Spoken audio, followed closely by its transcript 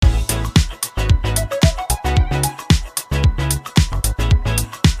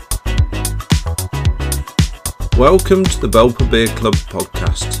Welcome to the Belper Beer Club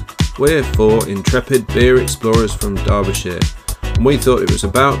podcast. We're four intrepid beer explorers from Derbyshire, and we thought it was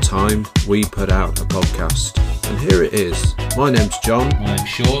about time we put out a podcast. And here it is. My name's John. I'm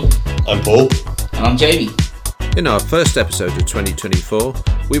Sean. I'm Paul. And I'm Jamie. In our first episode of 2024,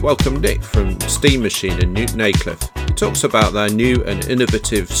 we welcome Nick from Steam Machine in Newton Aycliffe. He talks about their new and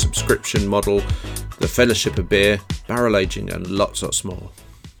innovative subscription model, the Fellowship of Beer, barrel aging, and lots more.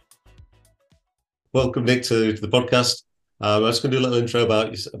 Welcome, Nick, to the podcast. I'm just going to do a little intro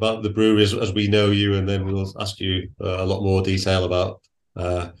about the brewery as we know you, and then we'll ask you a lot more detail about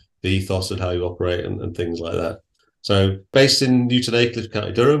the ethos and how you operate and things like that. So, based in Newton Aycliffe,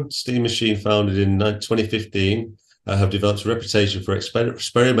 County Durham, Steam Machine, founded in 2015, have developed a reputation for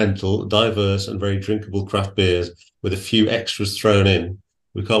experimental, diverse, and very drinkable craft beers with a few extras thrown in.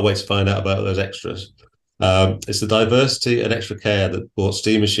 We can't wait to find out about those extras. It's the diversity and extra care that brought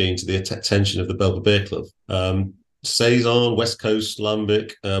Steam Machine to the attention of the Belper Beer Club. Saison, West Coast,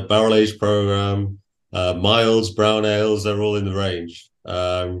 Lambic, barrel age program, milds, brown ales, they're all in the range.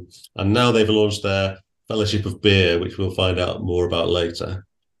 And now they've launched their Fellowship of Beer, which we'll find out more about later.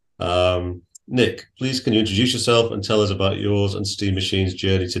 Nick, please can you introduce yourself and tell us about yours and Steam Machine's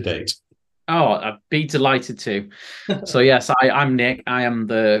journey to date? Oh, I'd be delighted to. So yes, I'm Nick. I am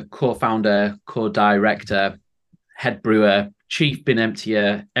the co-founder, co-director, head brewer, chief bin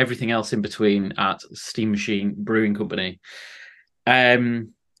emptier, everything else in between at Steam Machine Brewing Company. The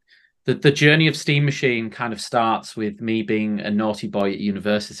journey of Steam Machine kind of starts with me being a naughty boy at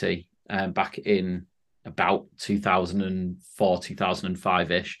university back in about 2004,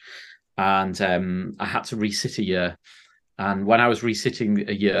 2005-ish. And I had to resit a year. And when I was resitting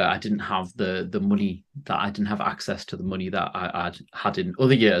a year, I didn't have the money I didn't have access to the money that I'd had in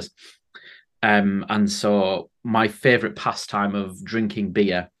other years. And so my favourite pastime of drinking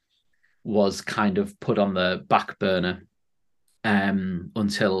beer was kind of put on the back burner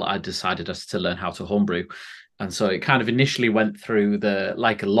until I decided to learn how to homebrew. And so it kind of initially went through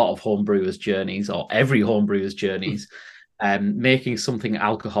like a lot of homebrewers' journeys, or every homebrewer's journeys, making something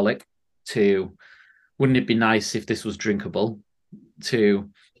alcoholic, to wouldn't it be nice if this was drinkable, to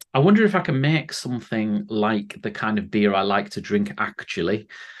I wonder if I can make something like the kind of beer I like to drink actually.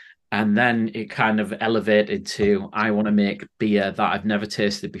 And then it kind of elevated to, I want to make beer that I've never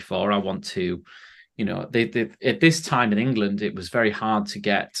tasted before. I want to, at this time in England, it was very hard to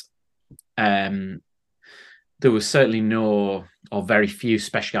get. There was certainly no or very few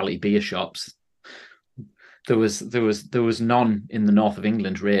specialty beer shops. There was none in the north of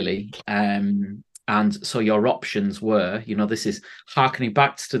England, really. And so your options were, this is harkening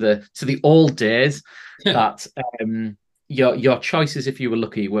back to the old days, that your choices, if you were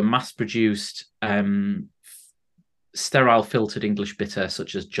lucky, were mass-produced, sterile filtered English bitter,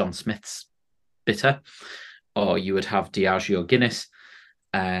 such as John Smith's bitter, or you would have Diageo Guinness,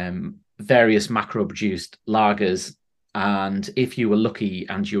 various macro-produced lagers, and if you were lucky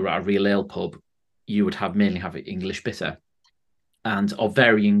and you were at a real ale pub, you would mainly have English bitter, and of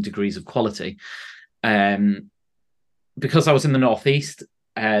varying degrees of quality. Because I was in the Northeast,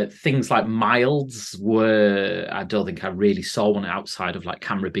 things like milds were, I don't think I really saw one outside of like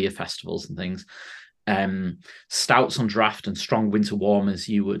Canberra beer festivals and things. Stouts on draft and strong winter warmers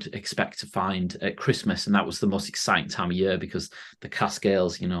you would expect to find at Christmas, and that was the most exciting time of year because the cask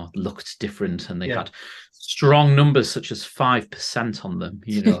ales, looked different, and they had strong numbers such as 5% on them,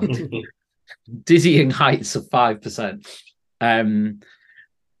 dizzying heights of 5%.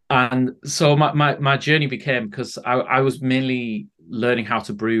 And so my journey became, because I was mainly learning how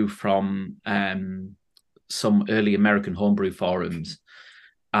to brew from some early American homebrew forums,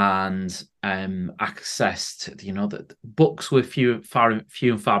 and accessed, the books were few and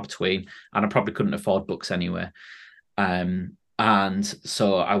far between, and I probably couldn't afford books anyway. And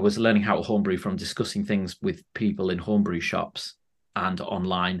so I was learning how to homebrew from discussing things with people in homebrew shops and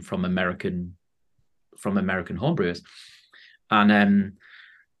online from American homebrewers. And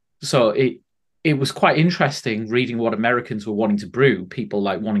so it was quite interesting reading what Americans were wanting to brew. People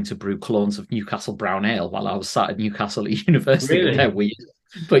like wanting to brew clones of Newcastle Brown Ale while I was sat at Newcastle at university. Really? They're weird.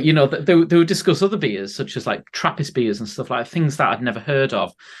 But, they would discuss other beers, such as like Trappist beers and stuff, like things that I'd never heard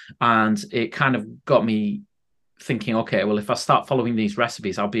of. And it kind of got me thinking, okay, well, if I start following these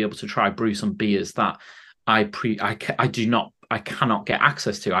recipes, I'll be able to try brew some beers that I cannot get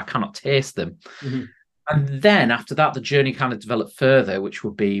access to. I cannot taste them. Mm-hmm. And then after that, the journey kind of developed further, which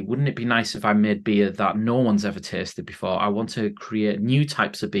would be, wouldn't it be nice if I made beer that no one's ever tasted before? I want to create new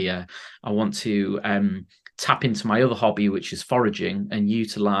types of beer. I want to tap into my other hobby, which is foraging, and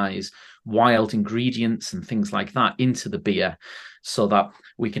utilize wild ingredients and things like that into the beer so that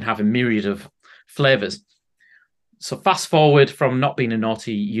we can have a myriad of flavors. So fast forward from not being a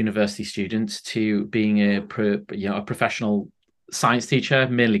naughty university student to being a professional science teacher,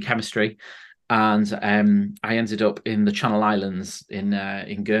 mainly chemistry, and I ended up in the Channel Islands in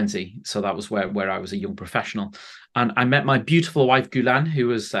Guernsey. So that was where I was a young professional, and I met my beautiful wife Gulan, who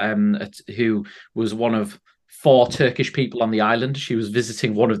was one of 4 Turkish people on the island. She was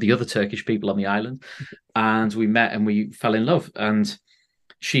visiting one of the other Turkish people on the island, and we met and we fell in love. And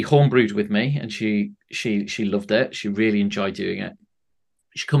she homebrewed with me, and she loved it. She really enjoyed doing it.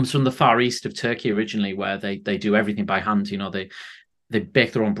 She comes from the far east of Turkey originally, where they do everything by hand. You know, they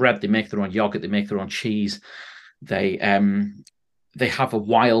bake their own bread, they make their own yogurt, they make their own cheese. They have a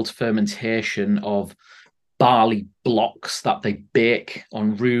wild fermentation of barley blocks that they bake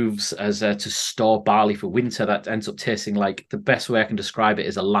on roofs as to store barley for winter. That ends up tasting like, the best way I can describe it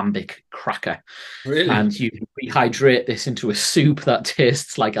is a lambic cracker. Really? And you can rehydrate this into a soup that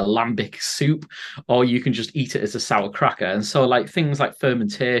tastes like a lambic soup, or you can just eat it as a sour cracker. And so, like, things like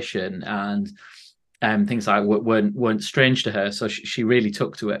fermentation and things like weren't strange to her. So she really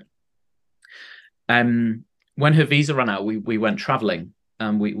took to it. When her visa ran out, we went traveling.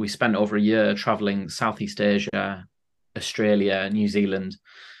 And we spent over a year traveling Southeast Asia, Australia, New Zealand.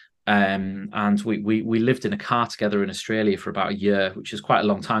 And we lived in a car together in Australia for about a year, which is quite a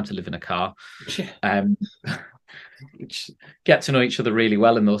long time to live in a car. Which get to know each other really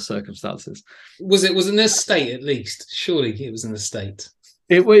well in those circumstances. Was it an estate at least? Surely it was an estate.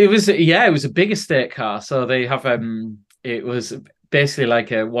 It was a big estate car. So they have it was basically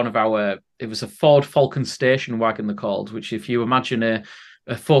like it was a Ford Falcon station wagon, they're called, which, if you imagine a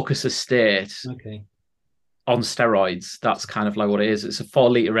Focus estate on steroids, that's kind of like what it is. It's a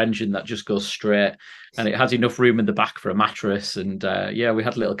 4-litre engine that just goes straight, and it has enough room in the back for a mattress. And we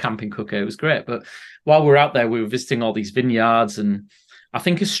had a little camping cooker. It was great. But while we were out there, we were visiting all these vineyards, and I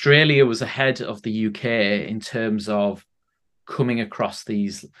think Australia was ahead of the UK in terms of coming across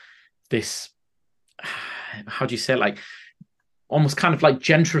this, how do you say, like, almost kind of like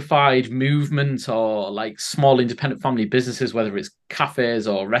gentrified movement, or like small independent family businesses, whether it's cafes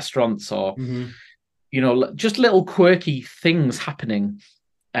or restaurants or, just little quirky things happening.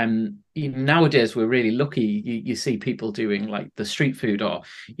 And nowadays we're really lucky. You see people doing like the street food, or,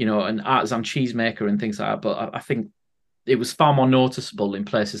 an artisan cheesemaker and things like that. But I think it was far more noticeable in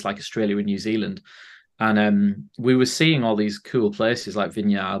places like Australia and New Zealand. And we were seeing all these cool places like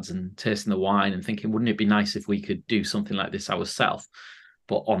vineyards and tasting the wine and thinking, wouldn't it be nice if we could do something like this ourselves,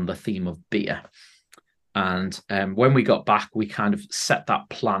 but on the theme of beer? And when we got back, we kind of set that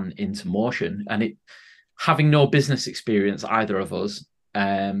plan into motion. And having no business experience, either of us,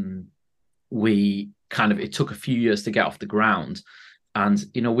 it took a few years to get off the ground. And,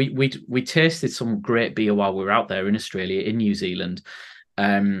 we tasted some great beer while we were out there in Australia, in New Zealand.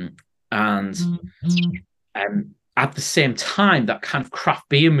 At the same time, that kind of craft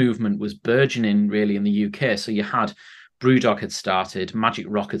beer movement was burgeoning really in the UK. So you had Brewdog had started, Magic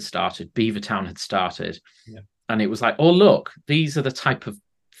Rock had started, Beavertown had started. Yeah. And it was like, oh, look, these are the type of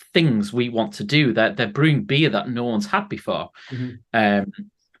things we want to do. They're brewing beer that no one's had before. Mm-hmm.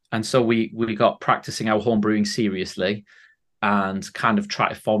 And so we got practicing our home brewing seriously, and kind of try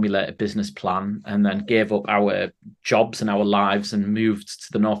to formulate a business plan, and then gave up our jobs and our lives and moved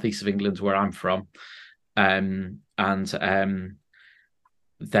to the northeast of England, where I'm from. Then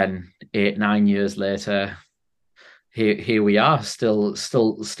 8-9 years later, here we are, still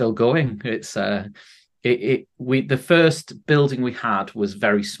going. It's the first building we had was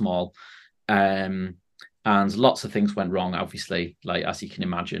very small, and lots of things went wrong, obviously, like, as you can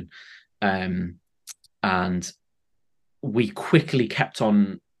imagine. And we quickly kept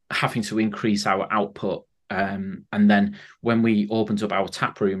on having to increase our output. And then when we opened up our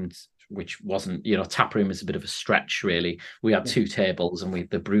tap rooms, which wasn't, tap room is a bit of a stretch, really. We had 2 tables, and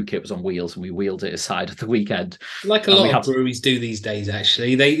the brew kit was on wheels, and we wheeled it aside at the weekend. Like a lot of breweries do these days,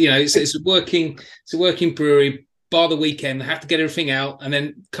 actually. They, it's a working brewery. By the weekend, they have to get everything out, and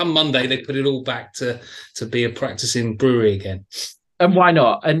then come Monday, they put it all back to be a practicing brewery again. And why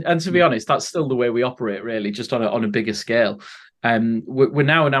not? And to be honest, that's still the way we operate, really, just on a bigger scale. We're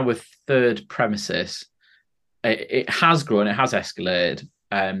now in our 3rd premises. It has grown, it has escalated.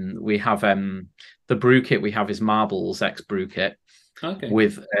 We have the brew kit we have is Marble's ex-brew kit,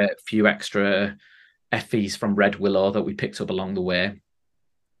 with a few extra FEs from Red Willow that we picked up along the way,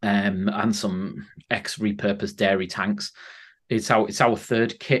 and some ex-repurposed dairy tanks. It's our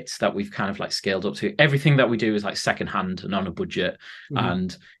 3rd kit that we've kind of like scaled up to. Everything that we do is like secondhand and on a budget,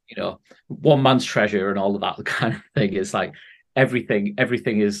 and one man's treasure and all of that kind of thing. It's like everything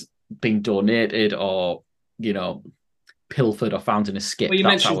is being donated or pilfered or found in a skip. Well, you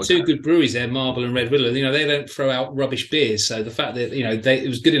mentioned two good breweries there, Marble and Red Willow. They don't throw out rubbish beers. So the fact that it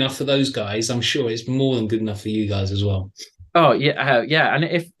was good enough for those guys, I'm sure it's more than good enough for you guys as well. Oh yeah, yeah. And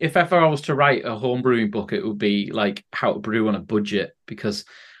if ever I was to write a home brewing book, it would be like how to brew on a budget, because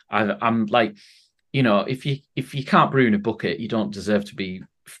I'm like, if you can't brew in a bucket, you don't deserve to be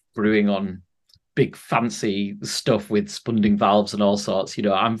brewing on big fancy stuff with spunding valves and all sorts.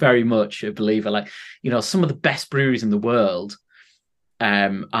 I'm very much a believer. Like, some of the best breweries in the world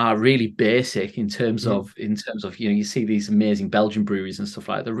are really basic in terms of you see these amazing Belgian breweries and stuff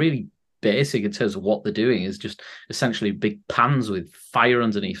like that. They're really basic in terms of what they're doing, is just essentially big pans with fire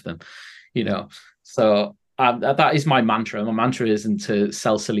underneath them. So that is my mantra. My mantra isn't to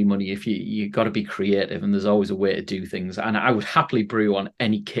sell silly money. If you got to be creative, and there's always a way to do things. And I would happily brew on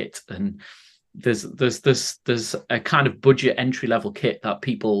any kit. And there's a kind of budget entry level kit that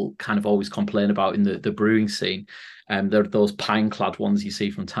people kind of always complain about in the brewing scene. They're those pine clad ones you see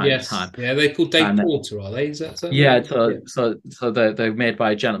from time to time. Yeah, they're called Dave Porter, are they? Is that so? Yeah, so they're made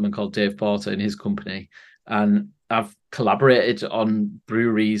by a gentleman called Dave Porter and his company. And I've collaborated on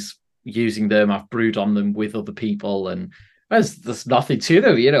breweries using them. I've brewed on them with other people, and there's nothing to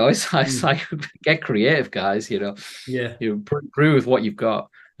them. It's like get creative, guys. Yeah, brew with what you've got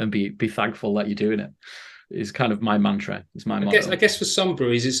and be thankful that you're doing it. Is kind of my mantra. It's my motto. I guess for some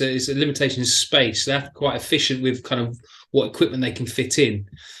breweries, it's a limitation of space. They're quite efficient with kind of what equipment they can fit in.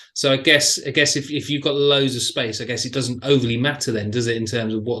 So I guess if you've got loads of space, I guess it doesn't overly matter then, does it, in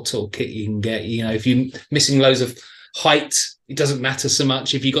terms of what sort of kit you can get? If you're missing loads of height, it doesn't matter so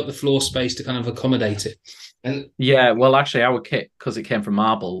much if you've got the floor space to kind of accommodate it. And yeah, well, actually, our kit, because it came from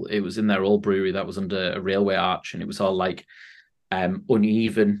Marble, it was in their old brewery that was under a railway arch, and it was all like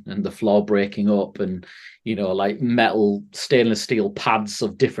uneven, and the floor breaking up, and like metal stainless steel pads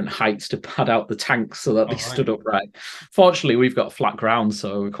of different heights to pad out the tanks so that they stood upright. Fortunately, we've got flat ground,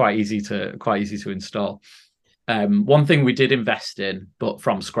 so quite easy to install. One thing we did invest in, but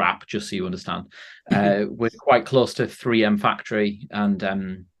from scrap, just so you understand, we're quite close to 3M factory,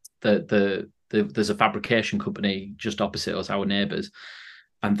 and there's a fabrication company just opposite us, our neighbours,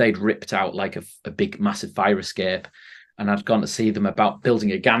 and they'd ripped out like a big massive fire escape. And I'd gone to see them about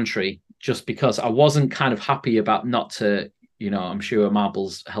building a gantry, just because I wasn't kind of happy about not to, I'm sure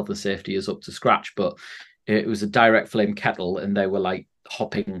Marble's health and safety is up to scratch, but it was a direct flame kettle, and they were like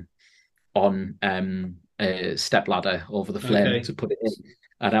hopping on a step ladder over the flame to put it in.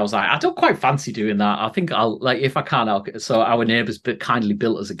 And I was like, I don't quite fancy doing that. I think I'll, like, if I can, so our neighbours kindly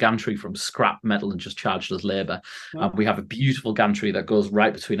built us a gantry from scrap metal and just charged us labour. Wow. And we have a beautiful gantry that goes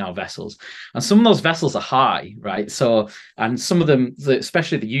right between our vessels. And some of those vessels are high, right? So, and some of them,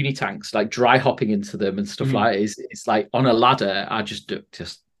 especially the uni tanks, like dry hopping into them and stuff like that, it's like on a ladder. I just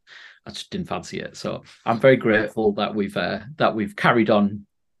didn't fancy it. So I'm very grateful that we've carried on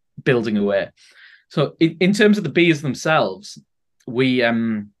building away. So in terms of the beers themselves, we as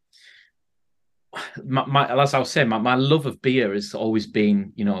I was saying, my love of beer has always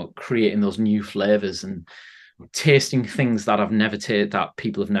been, creating those new flavors and tasting things that that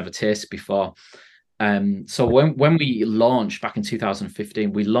people have never tasted before. So when we launched back in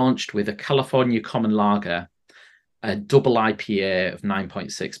 2015, we launched with a California Common Lager, a double IPA of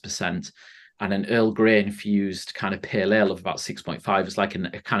 9.6%, and an Earl Grey infused kind of pale ale of about 6.5. It's like a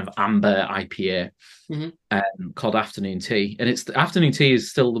kind of amber IPA called Afternoon Tea. And the Afternoon Tea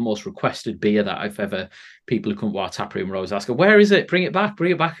is still the most requested beer that I've ever, people who come to our tap room are always asking, where is it? Bring it back.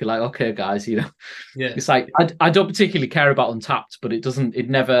 You're like, okay, guys, It's like, I don't particularly care about Untapped, but it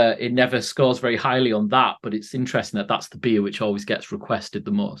never scores very highly on that. But it's interesting that that's the beer which always gets requested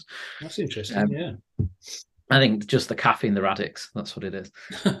the most. That's interesting, yeah. I think just the caffeine, the radix, that's what it is.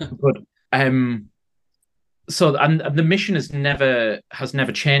 But so the mission has never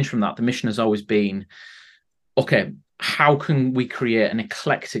changed from that. The mission has always been, okay, how can we create an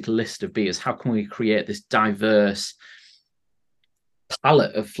eclectic list of beers? How can we create this diverse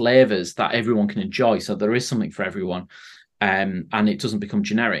palette of flavors that everyone can enjoy, so there is something for everyone, and it doesn't become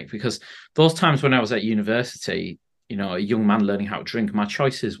generic? Because those times when I was at university, a young man learning how to drink, my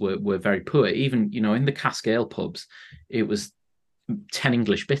choices were very poor. Even, in the cask ale pubs, it was 10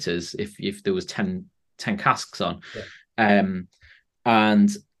 English bitters if there was 10 casks on. And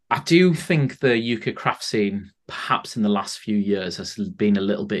I do think the UK craft scene, perhaps in the last few years, has been a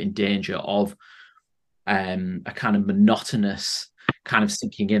little bit in danger of a kind of monotonous kind of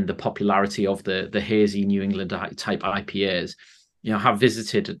sinking in, the popularity of the hazy New England type IPAs. I have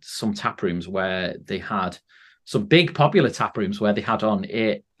visited some tap rooms where they had some big popular tap rooms where they had on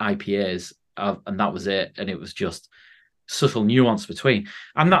 8 IPAs, and that was it. And it was just subtle nuance between,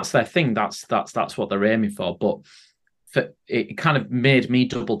 and that's their thing. That's what they're aiming for. But it kind of made me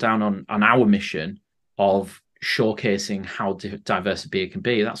double down on our mission of showcasing how diverse a beer can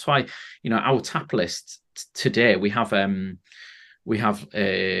be. That's why, our tap list today, we have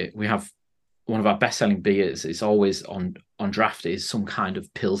one of our best-selling beers is always on draft is some kind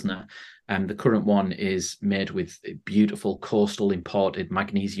of Pilsner. The current one is made with beautiful coastal imported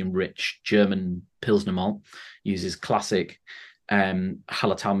magnesium-rich German Pilsner malt, uses classic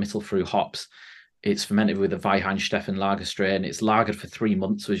Hallertau Mittelfrüh hops. It's fermented with a Weihenstephan lager strain. It's lagered for 3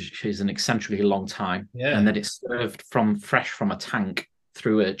 months, which is an eccentrically long time. Yeah. And then it's served fresh from a tank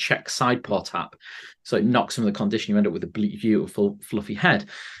through a Czech side pour tap. So it knocks some of the condition. You end up with a beautiful, fluffy head.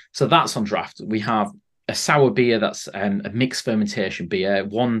 So that's on draft. We have a sour beer that's a mixed fermentation beer,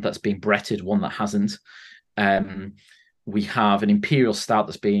 one that's been bretted, one that hasn't. We have an imperial stout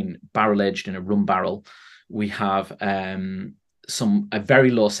that's been barrel aged in a rum barrel. We have a very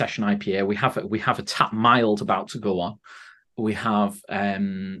low session IPA. We have a tap mild about to go on. We have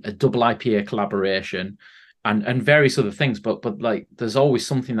a double IPA collaboration and various other things. But like, there's always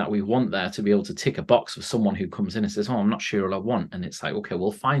something that we want there to be able to tick a box for someone who comes in and says, "Oh, I'm not sure what I want," and it's like, okay,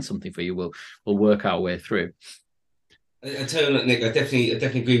 we'll find something for you. We'll work our way through. I tell you, Nick, I definitely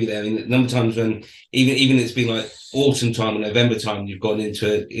agree with that. I mean, a number of times when even it's been like autumn time or November time, you've gone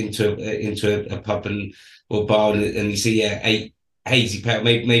into a pub or bar and you see 8 hazy pale.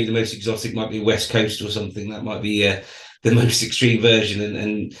 Maybe the most exotic might be West Coast or something. That might be the most extreme version.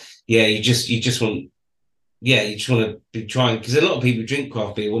 And you just want to be trying, because a lot of people who drink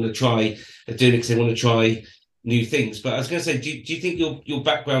craft beer want to try doing it because they want to try new things. But I was going to say, do you think your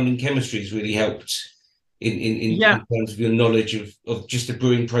background in chemistry has really helped in terms of your knowledge of just the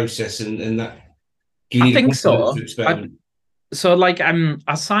brewing process and that? I think so.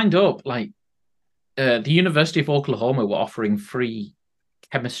 I signed up, the University of Oklahoma were offering free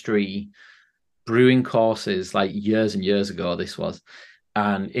chemistry brewing courses years and years ago. This was,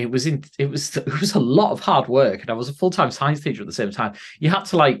 and it was a lot of hard work, and I was a full-time science teacher at the same time. You had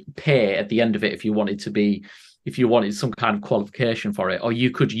to pay at the end of it if you wanted some kind of qualification for it, or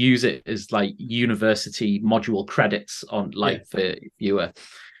you could use it as university module credits on for if you were.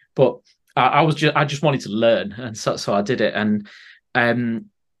 But I just wanted to learn, and so I did it, and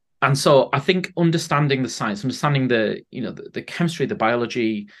so I think understanding the science, understanding the chemistry, the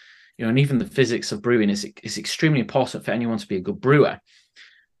biology, and even the physics of brewing is extremely important for anyone to be a good brewer,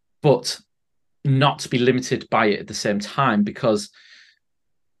 but not to be limited by it at the same time, because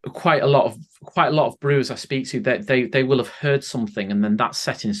quite a lot of brewers I speak to, they will have heard something and then that's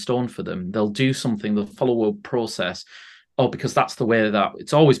set in stone for them. They'll do something, they'll follow a process, because that's the way that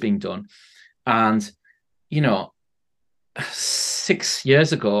it's always been done. And 6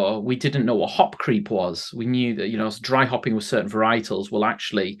 years ago, we didn't know what hop creep was. We knew that dry hopping with certain varietals will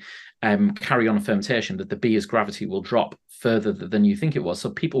actually carry on a fermentation, that the beer's gravity will drop further than you think it was.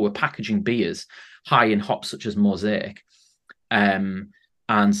 So people were packaging beers high in hops such as Mosaic, and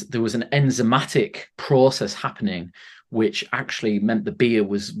there was an enzymatic process happening, which actually meant the beer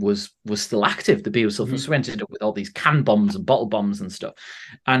was still active. The beer was still, so we ended up with all these can bombs and bottle bombs and stuff.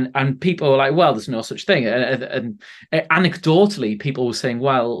 And people were like, well, there's no such thing. And anecdotally, people were saying,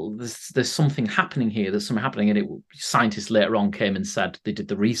 well, there's something happening here. There's something happening. And scientists later on came and said, they did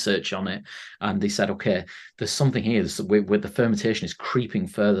the research on it. And they said, okay, there's something here where the fermentation is creeping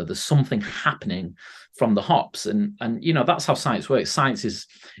further. There's something happening from the hops. And that's how science works. Science is,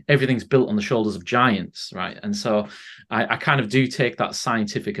 everything's built on the shoulders of giants, right? And so I kind of do take that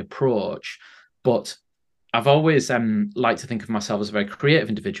scientific approach, but I've always liked to think of myself as a very creative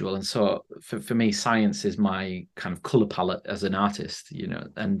individual. And so for me, science is my kind of color palette as an artist,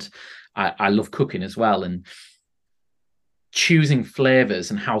 and I love cooking as well. And choosing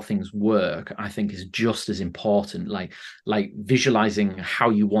flavors and how things work, I think, is just as important, like visualizing how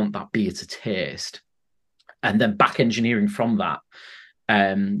you want that beer to taste, and then back engineering from that.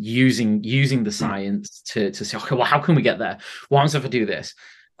 Using the science to say, okay, well, how can we get there? What happens if I do this?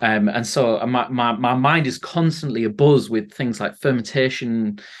 And so my mind is constantly abuzz with things like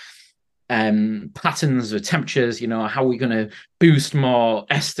fermentation, patterns or temperatures. How are we going to boost more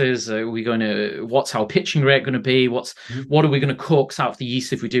esters? What's our pitching rate going to be? What are we going to coax out of the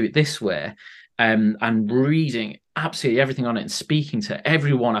yeast if we do it this way? And reading absolutely everything on it and speaking to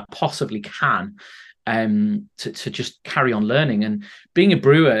everyone I possibly can. To just carry on learning. And being a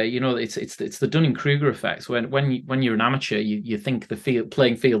brewer, it's the Dunning-Kruger effect. When you're an amateur, you think the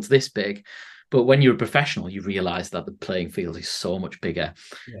playing field's this big, but when you're a professional, you realize that the playing field is so much bigger,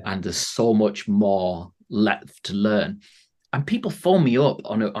 and there's so much more left to learn. and people phone me up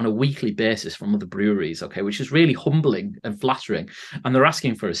on a weekly basis from other breweries, okay, which is really humbling and flattering. And they're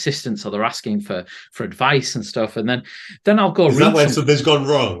asking for assistance, or they're asking for advice and stuff. And then I'll go Is read that when something. something's gone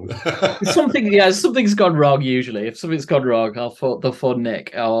wrong? Something's gone wrong usually. If something's gone wrong, they'll phone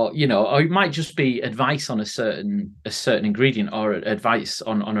Nick, or or it might just be advice on a certain ingredient, or advice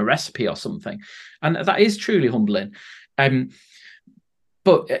on a recipe or something. And that is truly humbling. But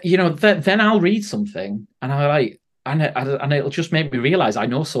then I'll read something and I like, and it'll just make me realize I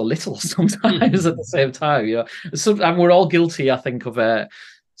know so little sometimes at the same time. And we're all guilty, I think, of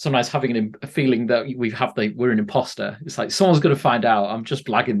sometimes having a feeling that we're an imposter. It's like someone's going to find out. I'm just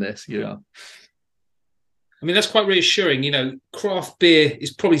blagging this. I mean, that's quite reassuring. Craft beer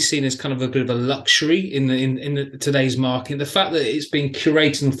is probably seen as kind of a bit of a luxury in today's market. The fact that it's been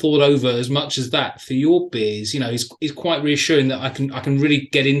curated and thought over as much as that for your beers, is quite reassuring that I can really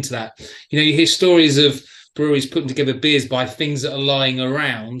get into that. You hear stories of breweries putting together beers by things that are lying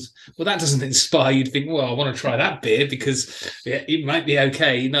around. Well, that doesn't inspire you to think, well, I want to try that beer because it might be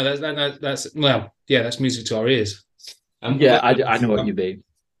okay. That's music to our ears. I know what you mean.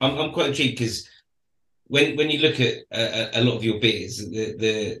 I'm quite intrigued because when you look at a lot of your beers,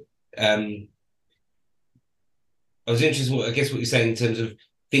 I was interested what you're saying in terms of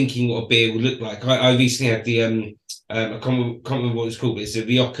thinking what a beer will look like. I recently had the I can't remember what it's called, but it's a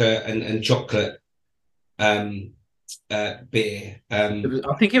Rioja and chocolate beer. I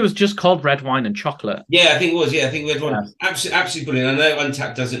think it was just called red wine and chocolate. Yeah, I think it was. Yeah, I think red wine. Absolutely brilliant. I know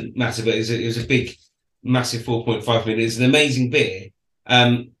Untapped doesn't matter, but it was a big, massive 4.5 million. It's an amazing beer.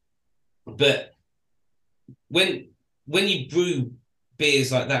 But when you brew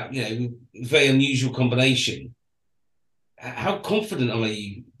beers like that, very unusual combination. How confident are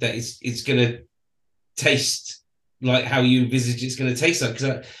you that it's going to taste like how you envisage it's going to taste like?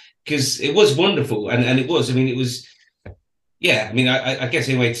 Because it was wonderful, and it was. I mean, it was. Yeah, I mean, I guess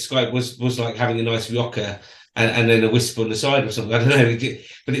any way to describe was like having a nice Rioja and then a wisp on the side or something. I don't know,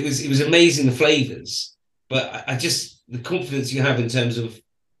 but it was amazing, the flavors. But I just the confidence you have in terms of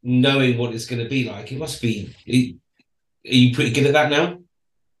knowing what it's going to be like. It must be. Are you pretty good at that now?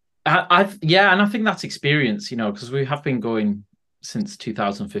 And I think that's experience, because we have been going since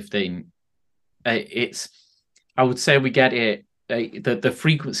 2015. I would say we get it. The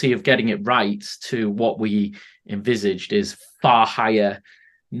frequency of getting it right to what we envisaged is far higher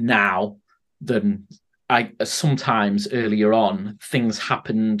now than sometimes earlier on. Things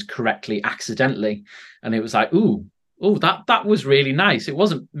happened correctly accidentally, and it was like, ooh, that was really nice. It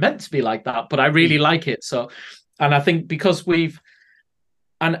wasn't meant to be like that, but I really like it. So, and I think because we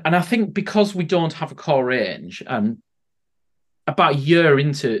don't have a core range, and about a year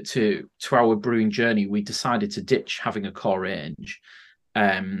into our brewing journey, we decided to ditch having a core range,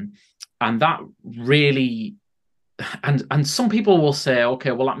 and that really, and some people will say,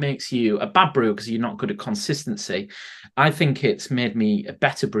 okay, well, that makes you a bad brewer because you're not good at consistency. I think it's made me a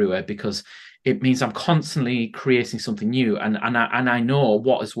better brewer because it means I'm constantly creating something new, and I know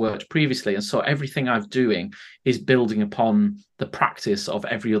what has worked previously, and so everything I'm doing is building upon the practice of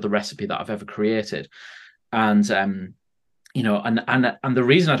every other recipe that I've ever created, and and the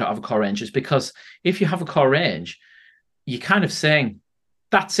reason I don't have a core range is because if you have a core range, you're kind of saying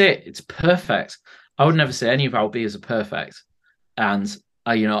that's it, it's perfect. I would never say any of our beers are perfect, and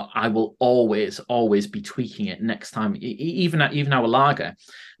I will always be tweaking it next time. Even our lager,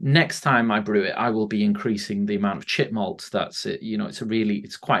 next time I brew it, I will be increasing the amount of chip malt. That's it.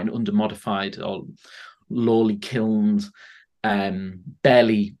 It's quite an undermodified or lowly kilned,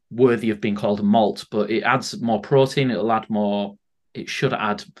 barely worthy of being called a malt, but it adds more protein. It'll add more. It should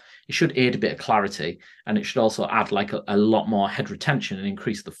aid a bit of clarity, and it should also add like a lot more head retention and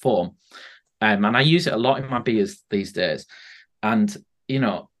increase the foam. And I use it a lot in my beers these days, and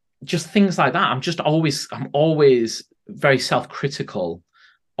just things like that. I'm always very self-critical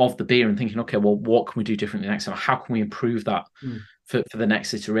of the beer and thinking, okay, well, what can we do differently next time? How can we improve that for the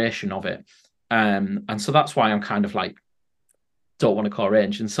next iteration of it? And so that's why I'm kind of like, don't want a core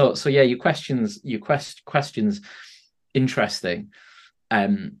range. And so yeah, your questions interesting.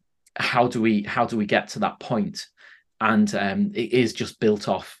 How do we get to that point? And it is just built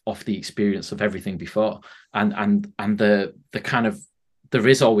off the experience of everything before, and the kind of, there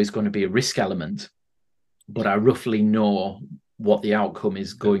is always going to be a risk element, but I roughly know what the outcome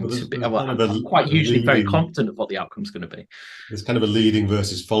is going to be. I'm quite usually very confident of what the outcome is going to be. There's kind of a leading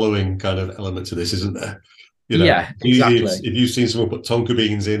versus following kind of element to this, isn't there? Yeah, exactly. If you've seen someone put tonka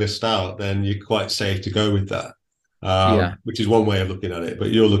beans in a stout, then you're quite safe to go with that. Which is one way of looking at it,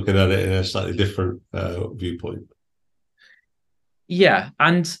 but you're looking at it in a slightly different viewpoint. Yeah,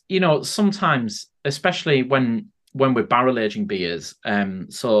 and sometimes, especially when when we're barrel aging beers,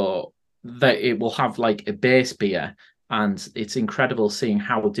 so that it will have like a base beer, and it's incredible seeing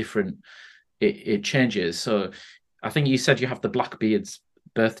how different it changes. So I think you said you have the Blackbeard's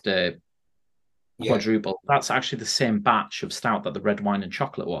birthday quadruple. That's actually the same batch of stout that the red wine and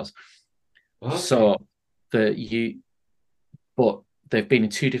chocolate was. Okay. So but they've been in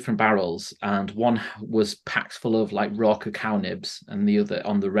two different barrels, and one was packed full of like raw cacao nibs, and the other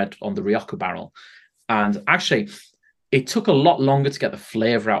on the Rioja barrel. And actually, it took a lot longer to get the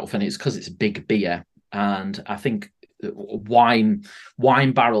flavour out of it. It's because it's a big beer, and I think wine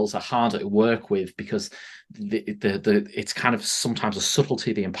barrels are harder to work with because it's kind of sometimes a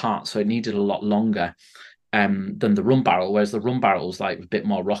subtlety they impart, so it needed a lot longer than the rum barrel, whereas the rum barrel was like a bit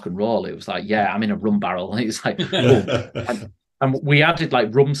more rock and roll. It was like, yeah, I'm in a rum barrel. And it's like, oh. And we added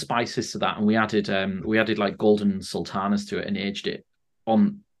like rum spices to that, and we added like golden sultanas to it and aged it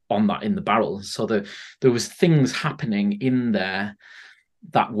on that in the barrel. So there was things happening in there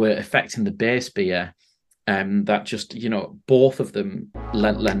that were affecting the base beer, that just, you know, both of them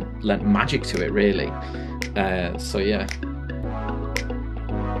lent magic to it, really. So yeah.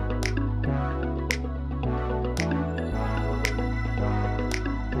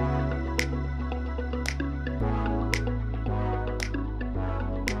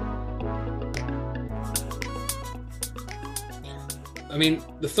 I mean,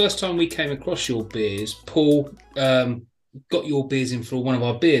 the first time we came across your beers, Paul got your beers in for one of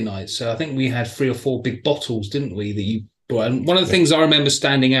our beer nights. So I think we had 3 or 4 big bottles, didn't we, that you brought? And one of the things I remember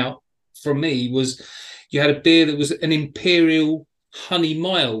standing out from me was you had a beer that was an Imperial Honey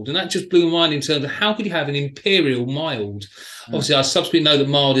Mild. And that just blew my mind in terms of how could you have an Imperial Mild? Obviously, I subsequently know that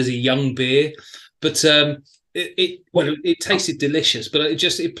mild is a young beer, but it tasted delicious. But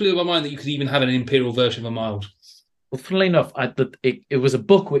it blew my mind that you could even have an Imperial version of a mild. Well, funnily enough, it was a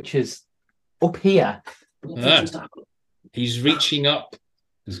book which is up here. He's reaching up.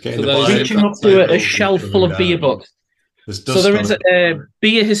 Reaching up to a shelf full of beer books. So there is a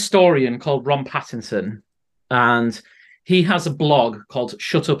beer historian called Ron Pattinson, and he has a blog called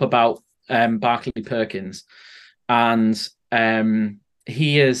Shut Up About Barclay Perkins, and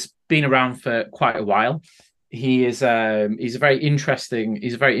he has been around for quite a while. He's a very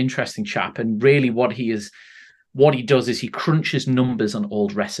interesting chap, and really what he does is he crunches numbers on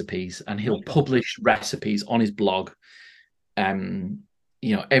old recipes, and he'll publish recipes on his blog,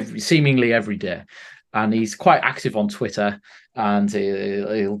 seemingly every day. And he's quite active on Twitter, and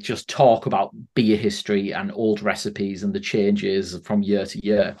he'll just talk about beer history and old recipes and the changes from year to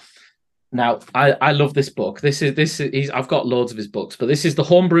year. Now, I love this book. I've got loads of his books, but this is the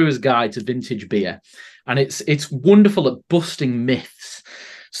Homebrewer's Guide to Vintage Beer, and it's wonderful at busting myths,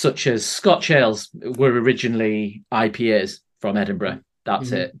 such as Scotch ales were originally IPAs from Edinburgh.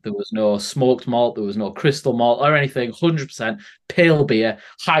 That's it. There was no smoked malt, there was no crystal malt or anything. 100% pale beer,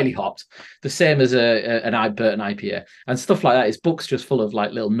 highly hopped, the same as an Burton IPA and stuff like that. His book's just full of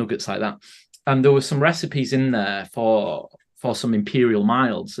like little nuggets like that. And there were some recipes in there for some imperial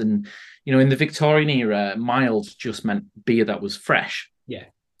milds. And you know, in the Victorian era, mild just meant beer that was fresh. Yeah.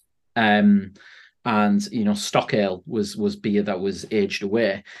 And you know, stock ale was beer that was aged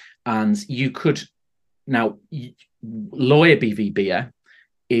away. And you could now low ABV beer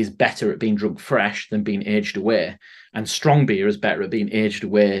is better at being drunk fresh than being aged away, and strong beer is better at being aged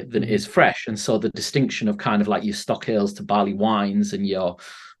away than it is fresh. And so the distinction of kind of like your stock ales to barley wines and your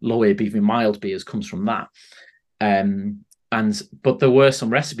low ABV mild beers comes from that. But there were some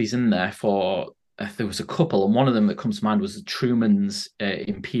recipes in there for there was a couple, and one of them that comes to mind was Truman's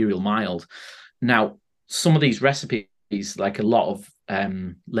Imperial Mild. Now, some of these recipes, like a lot of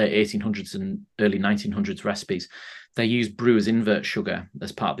late 1800s and early 1900s recipes, they use brewer's invert sugar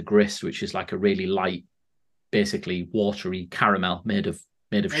as part of the grist, which is like a really light, basically watery caramel made of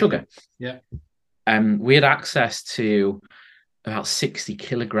sugar. Yeah. We had access to about 60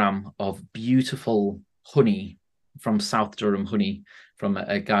 kilogram of beautiful honey from South Durham honey from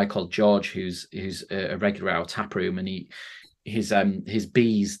a guy called George, who's a regular at our tap room, and his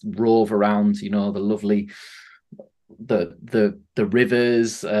bees rove around, you know, the lovely the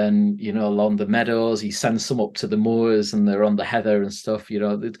rivers and, you know, along the meadows. He sends some up to the moors and they're on the heather and stuff. You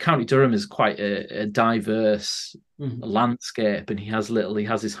know, the County Durham is quite a diverse landscape, and he has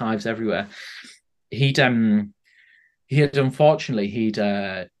his hives everywhere. He'd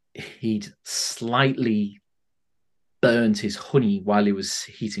slightly burned his honey while he was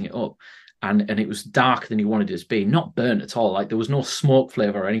heating it up, and it was darker than he wanted it to be. Not burnt at all, like there was no smoke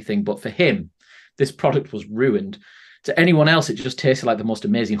flavor or anything, but for him this product was ruined. To anyone else it just tasted like the most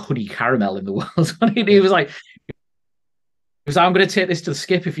amazing honey caramel in the world. He was like, was like, I'm going to take this to the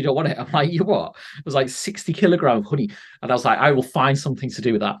skip if you don't want it. I'm like, you what? It was like 60 kilogram of honey. And I was like, I will find something to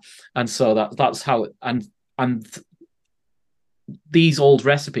do with that. And so that's how, and these old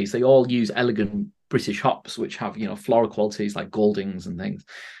recipes, they all use elegant British hops, which have, floral qualities like Goldings and things.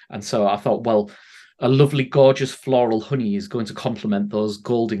 And so I thought, well, a lovely, gorgeous floral honey is going to complement those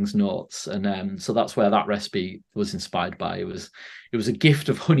Goldings notes. And so that's where that recipe was inspired by. It was a gift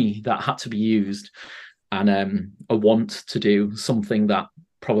of honey that had to be used, and a want to do something that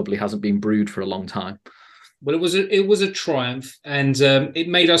probably hasn't been brewed for a long time. Well, it was a triumph, and it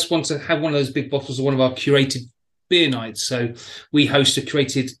made us want to have one of those big bottles of one of our curated beer nights. So we host a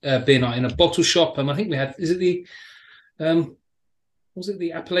curated beer night in a bottle shop, and I think we had, was it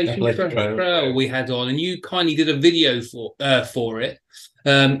the Appalachian Trail we had on, and you kindly did a video for it,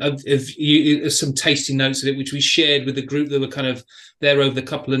 of some tasting notes of it, which we shared with the group that were kind of there over the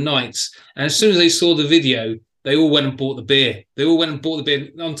couple of nights. And as soon as they saw the video, they all went and bought the beer. They all went and bought the beer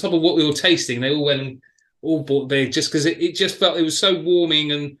on top of what we were tasting. They all went and all bought the beer just because it just felt, it was so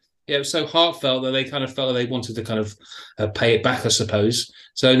warming, and it was so heartfelt that they kind of felt that they wanted to kind of pay it back, I suppose.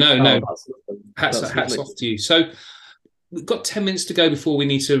 So hats off to you. So we've got 10 minutes to go before we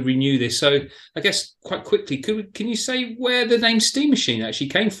need to renew this. So I guess quite quickly, can you say where the name Steam Machine actually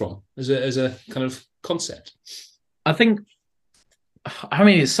came from as a kind of concept? It's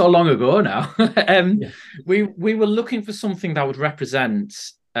so long ago now. We were looking for something that would represent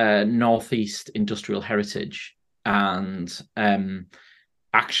Northeast industrial heritage, and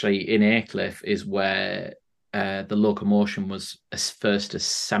actually in Aycliffe is where the locomotion was first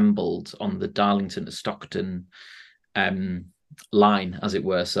assembled on the Darlington to Stockton line, as it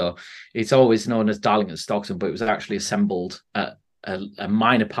were. So it's always known as Darlington to Stockton, but it was actually assembled at a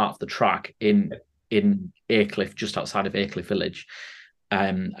minor part of the track in Aycliffe, just outside of Aycliffe village.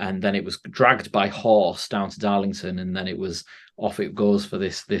 And then it was dragged by horse down to Darlington, and then it was off it goes for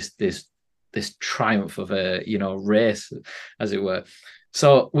this triumph of a race, as it were.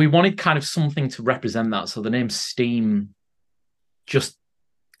 So we wanted kind of something to represent that. So the name Steam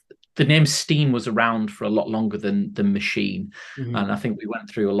was around for a lot longer than the machine. Mm-hmm. And I think we went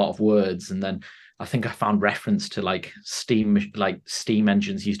through a lot of words, and then I think I found reference to like steam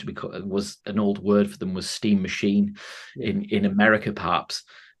engines used to be, was an old word for them, was steam machine in America perhaps.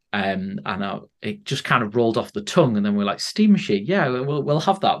 It just kind of rolled off the tongue, and then we're like, steam machine, yeah, we'll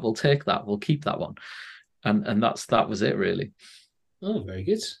have that, we'll take that, we'll keep that one, and that was it really. Oh, very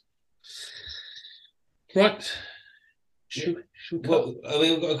good. Right. Well, I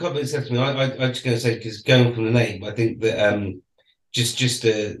mean, we've got a couple of seconds. I'm just going to say, because going from the name, I think that just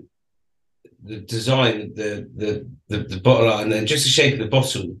the design, the bottle art, and then just the shape of the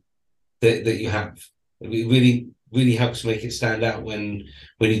bottle that you have, it really helps make it stand out when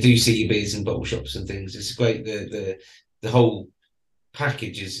you do see your beers in bottle shops and things. It's great. The whole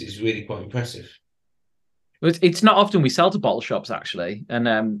package is really quite impressive. It's not often we sell to bottle shops, actually, and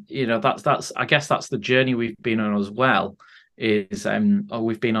that's I guess that's the journey we've been on as well. Is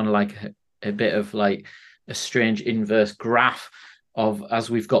we've been on like a bit of like a strange inverse graph of, as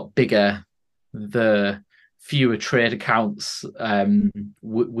we've got bigger, the fewer trade accounts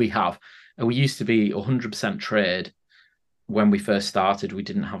we have. And we used to be 100% trade when we first started. We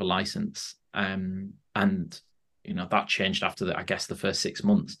didn't have a license, and that changed after the first 6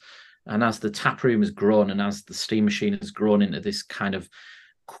 months. And as the tap room has grown, and as the Steam Machine has grown into this kind of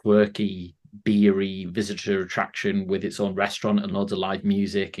quirky, beery visitor attraction with its own restaurant and loads of live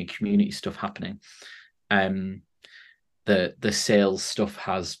music and community stuff happening, the sales stuff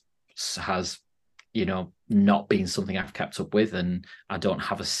has not been something I've kept up with, and I don't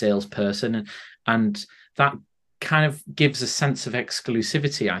have a salesperson, and that kind of gives a sense of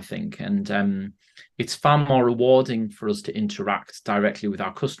exclusivity, I think, and it's far more rewarding for us to interact directly with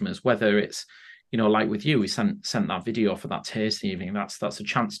our customers, whether it's, like with you, we sent that video for that tasting evening. That's a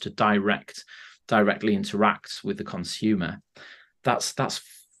chance to directly interact with the consumer. That's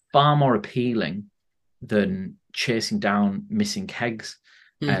far more appealing than chasing down missing kegs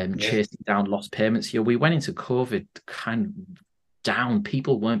and chasing down lost payments. We went into COVID kind of down.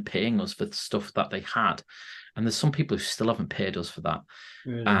 People weren't paying us for the stuff that they had, and there's some people who still haven't paid us for that.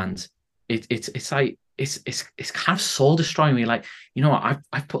 Really? And it's like it's kind of soul destroying me. Like,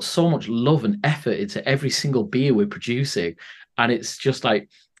 I've put so much love and effort into every single beer we're producing, and it's just like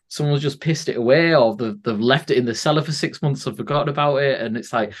someone's just pissed it away, or they've left it in the cellar for 6 months and forgotten about it, and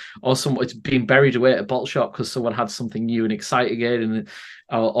it's like, or it's been buried away at a bottle shop because someone had something new and exciting in,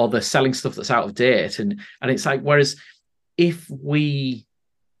 or they're selling stuff that's out of date, and it's like, whereas if we're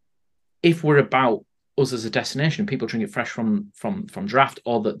about us as a destination, people drink it fresh from draft,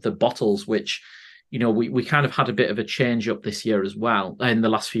 or the bottles which we kind of had a bit of a change up this year as well, in the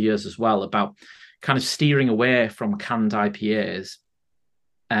last few years as well, about kind of steering away from canned IPAs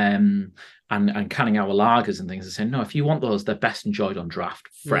and canning our lagers and things, and saying, no, if you want those, they're best enjoyed on draft,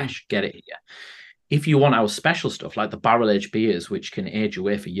 fresh, get it here. If you want our special stuff, like the barrel-aged beers, which can age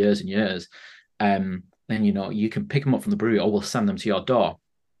away for years and years, then, you can pick them up from the brewery, or we'll send them to your door.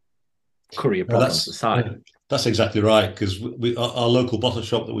 Courier problems aside. That's exactly right, because our local bottle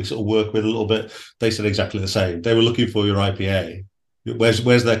shop that we sort of work with a little bit, they said exactly the same. They were looking for your IPA.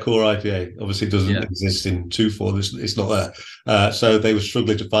 Where's their core IPA? Obviously, it doesn't exist in 2.4. It's not there. So they were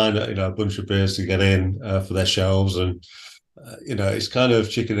struggling to find a bunch of beers to get in for their shelves, and it's kind of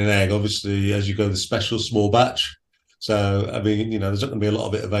chicken and egg. Obviously, as you go the special small batch. So I mean, there's not going to be a lot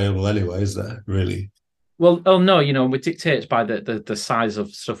of it available anyway, is there? Really? Well, no, we're dictated by the size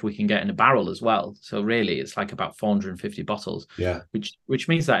of stuff we can get in a barrel as well. So really, it's like about 450 bottles. Yeah. Which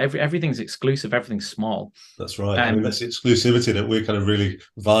means that everything's exclusive, everything's small. That's right. I mean, that's exclusivity that we're kind of really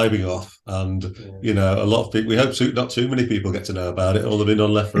vibing off, and a lot of people. We hope not too many people get to know about it. All the been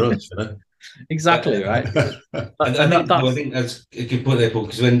on left for us. Exactly right. I think that's a good point there, Paul.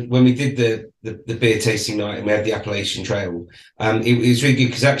 Because when we did the beer tasting night and we had the Appalachian Trail, it was really good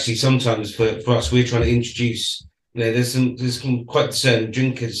because actually sometimes for us we're trying to introduce. There's some quite discerning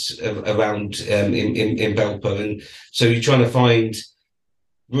drinkers around in Belper, and so you're trying to find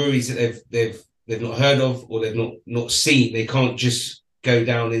breweries that they've not heard of or they've not seen. They can't just go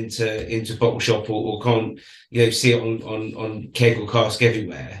down into bottle shop or can't see it on keg or cask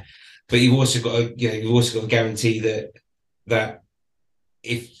everywhere. But you've also got to guarantee that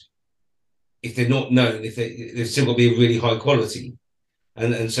if they're not known, if they've still got to be really high quality,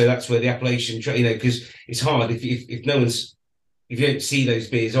 and so that's where the Appalachian, because it's hard if you don't see those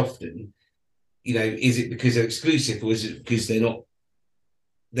beers often, is it because they're exclusive or is it because they're not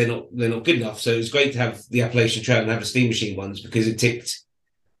good enough? So it's great to have the Appalachian Trail and have the Steam Machine ones because it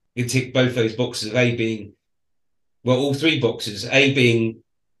ticked both those boxes of all three boxes. A being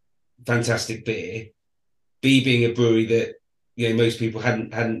fantastic beer, B being a brewery that most people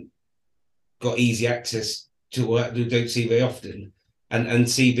hadn't got easy access to or don't see very often, and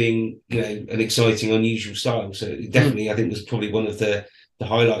C being an exciting, unusual style. So definitely, I think was probably one of the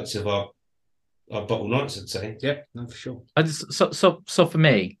highlights of our bottle nights, I'd say. Yeah, no, for sure. So for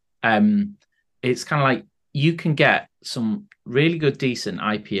me, it's kind of like you can get some really good, decent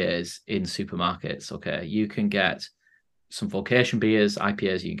IPAs in supermarkets. Okay, you can get some Vocation beers,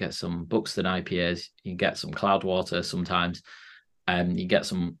 IPAs. You can get some Buxton IPAs. You can get some Cloudwater sometimes. You can get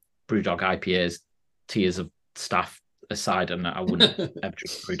some Brewdog IPAs. Tiers of staff aside, and I wouldn't ever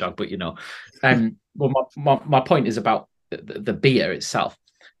drink Brewdog, but well, my point is about the beer itself,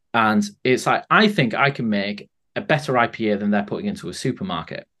 and it's like I think I can make a better IPA than they're putting into a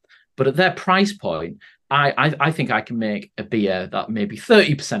supermarket, but at their price point, I think I can make a beer that may be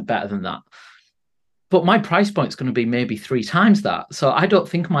 30% better than that. But my price point is going to be maybe 3 times that. So I don't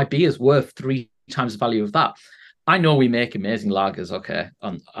think my beer is worth 3 times the value of that. I know we make amazing lagers, okay,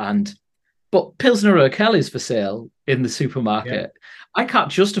 but Pilsner Urquell is for sale in the supermarket. Yeah. I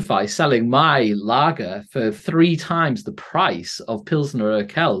can't justify selling my lager for 3 times the price of Pilsner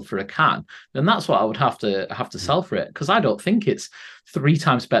Urquell for a can, and that's what I would have to sell for it, because I don't think it's 3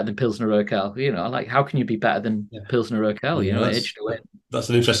 times better than Pilsner Urquell. Like how can you be better than Pilsner Urquell? Aged away. That's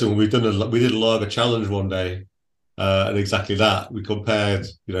an interesting one. We did a lager challenge one day, and exactly that. We compared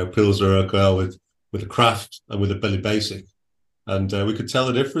Pilsner Urquell with a craft and with a Billy Basic, and we could tell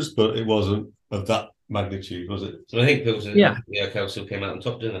the difference, but it wasn't of that magnitude, was it? So I think Pilsner Urquell still came out on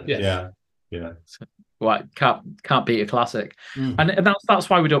top, didn't it? Yeah. So, can't beat a classic, and that's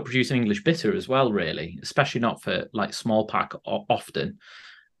why we don't produce an English bitter as well, really, especially not for like small pack often,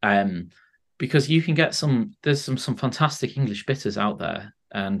 because you can get there's some fantastic English bitters out there,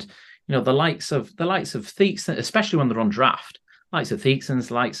 and the likes of Theakston, especially when they're on draft, likes of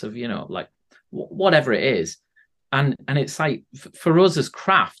Theakston's, likes of like whatever it is. And it's like, for us as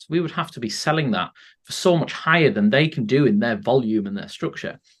craft, we would have to be selling that for so much higher than they can do in their volume and their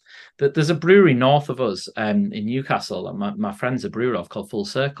structure. There's a brewery north of us in Newcastle that my friends are brewer of, called Full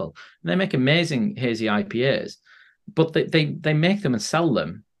Circle. And they make amazing hazy IPAs, but they make them and sell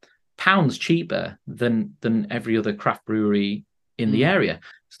them pounds cheaper than every other craft brewery in the area.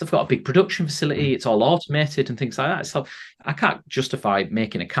 So they've got a big production facility. It's all automated and things like that. So I can't justify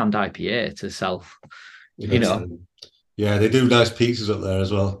making a canned IPA to sell. Yeah, they do nice pizzas up there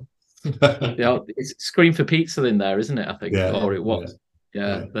as well. It's Scream for Pizza in there, isn't it? I think, or it was.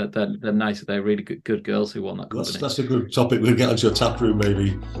 Yeah. They're nice. They're really good girls who won that company. That's a good topic. We'll get onto your tap room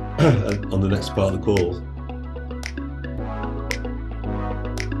maybe on the next part of the call.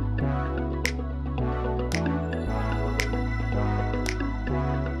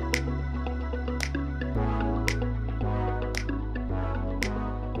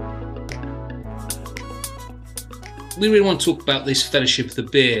 we really want to talk about this Fellowship of the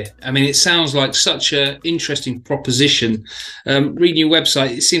Beer. I mean, it sounds like such an interesting proposition. Reading your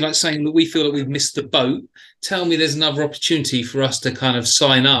website, it seemed like saying that we feel that we've missed the boat. Tell me there's another opportunity for us to kind of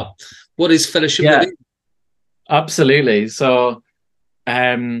sign up. What is Fellowship of the Beer? Absolutely. So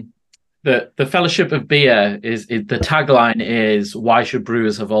the Fellowship of Beer is the tagline is, why should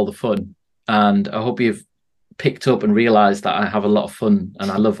brewers have all the fun? And I hope you've picked up and realized that I have a lot of fun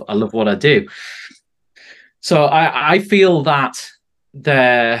and I love what I do. So I feel that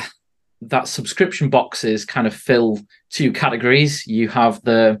that subscription boxes kind of fill two categories. You have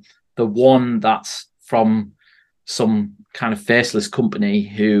the one that's from some kind of faceless company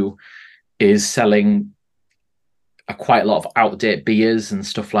who is selling quite a lot of out-of-date beers and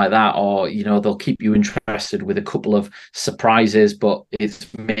stuff like that, or they'll keep you interested with a couple of surprises, but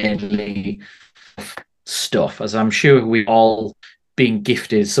it's mainly stuff, as I'm sure we've all been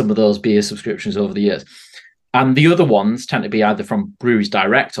gifted some of those beer subscriptions over the years. And the other ones tend to be either from breweries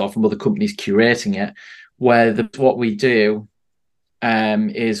direct or from other companies curating it, where what we do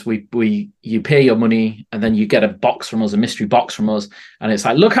is you pay your money and then you get a box from us, a mystery box from us, and it's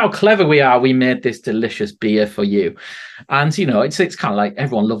like, look how clever we are, we made this delicious beer for you. And it's kind of like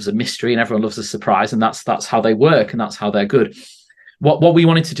everyone loves a mystery and everyone loves a surprise, and that's how they work and that's how they're good. What we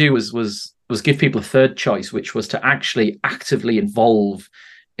wanted to do was give people a third choice, which was to actually actively involve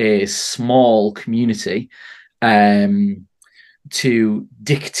a small community to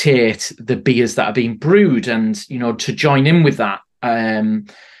dictate the beers that are being brewed, and to join in with that.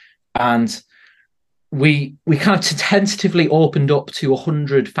 And we kind of tentatively opened up to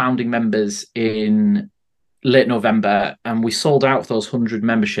 100 founding members in late November, and we sold out those 100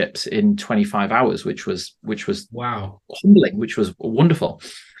 memberships in 25 hours, which was wow, humbling, which was wonderful.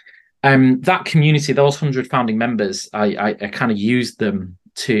 That community, those 100 founding members, I kind of used them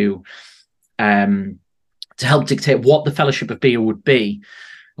to help dictate what the Fellowship of Beer would be.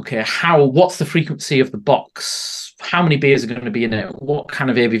 Okay, what's the frequency of the box? How many beers are going to be in it? What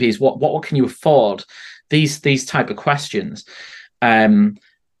kind of ABVs? What can you afford? These type of questions. And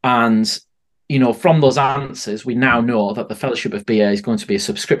from those answers, we now know that the Fellowship of Beer is going to be a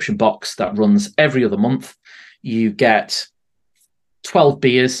subscription box that runs every other month. You get 12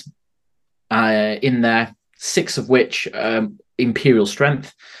 beers in there, 6 of which imperial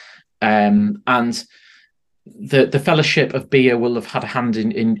strength, and the Fellowship of Beer will have had a hand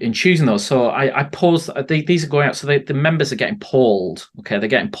in choosing those. So I pause. These are going out. So the members are getting polled. Okay, they're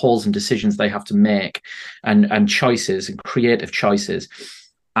getting polls and decisions they have to make, and choices and creative choices.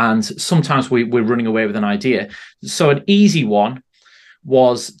 And sometimes we're running away with an idea. So an easy one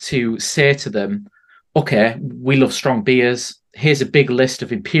was to say to them, okay, we love strong beers. Here's a big list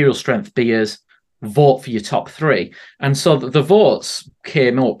of imperial strength beers. Vote for your top 3. And so the votes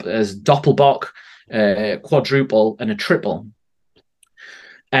came up as Doppelbock, quadruple, and a triple.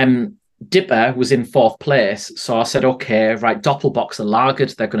 Dipper was in 4th place, so I said, okay, right, Doppelbocks are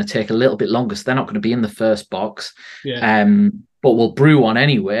lagered, they're going to take a little bit longer, so they're not going to be in the first box. But we'll brew one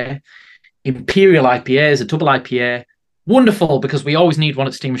anyway. Imperial IPA is a double IPA. Wonderful, because we always need one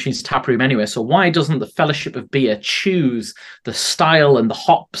at Steam Machine's tap room anyway. So why doesn't the Fellowship of Beer choose the style and the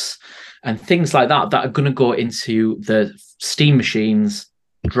hops and things like that are going to go into the Steam Machine's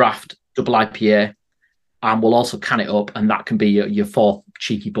draft double IPA, and we'll also can it up, and that can be your 4th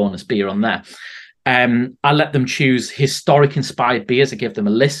cheeky bonus beer on there. I let them choose historic inspired beers. I gave them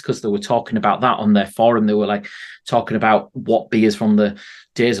a list because they were talking about that on their forum. They were like talking about what beers from the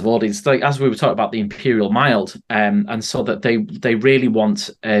days of old. It's like, as we were talking about the Imperial Mild, and so that they really want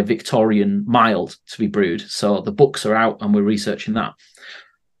a Victorian mild to be brewed. So the books are out and we're researching that.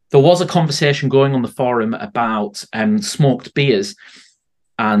 There was a conversation going on the forum about smoked beers.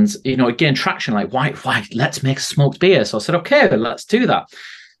 And, again, traction, like, why, let's make a smoked beer. So I said, okay, let's do that.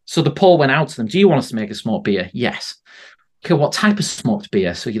 So the poll went out to them. Do you want us to make a smoked beer? Yes. Okay, what type of smoked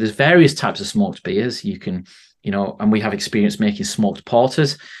beer? So there's various types of smoked beers. You can, and we have experience making smoked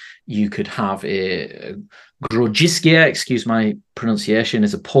porters. You could have a Grodziskie, excuse my pronunciation,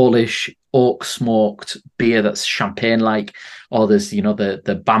 is a Polish oak smoked beer that's champagne-like. Or there's,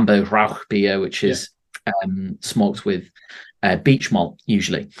 the Bamber Rauch beer, which is smoked with beech malt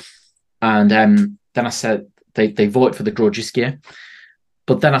usually. And then I said they voted for the Grodziskie.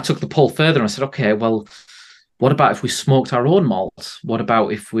 But then I took the poll further and I said, okay, well, what about if we smoked our own malts? What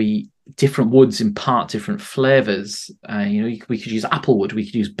about if we different woods impart different flavors. We could use apple wood, we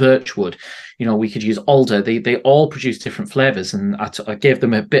could use birch wood, we could use alder. They all produce different flavors, and I gave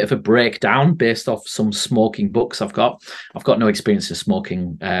them a bit of a breakdown based off some smoking books I've got. I've got no experience in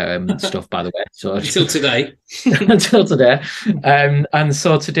smoking stuff, by the way. So until today, and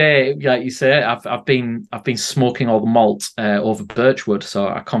so today, like you say, I've been smoking all the malt over birch wood. So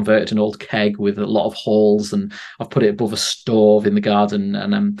I converted an old keg with a lot of holes, and I've put it above a stove in the garden,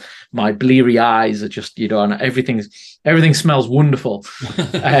 and my bleary eyes are just, and everything smells wonderful.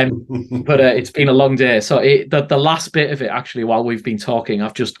 But it's been a long day. So the last bit of it, actually, while we've been talking,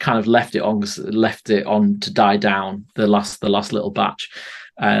 I've just kind of left it on to die down, the last little batch.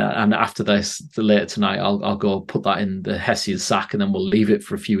 And after this, later tonight, I'll go put that in the Hessian sack, and then we'll leave it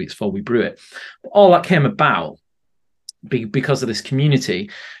for a few weeks before we brew it. But all that came about because of this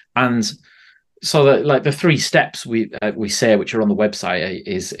community. And so that, like, the 3 steps we say, which are on the website,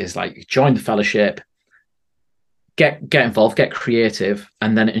 is like join the fellowship, get involved, get creative,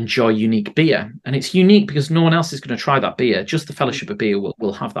 and then enjoy unique beer. And it's unique because no one else is going to try that beer. Just the Fellowship of Beer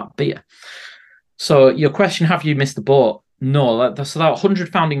will have that beer. So your question, have you missed the boat? No, that's about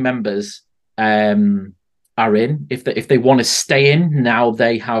 100 founding members are in. If they want to stay in, now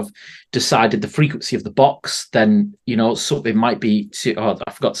they have decided the frequency of the box, then, so it might be I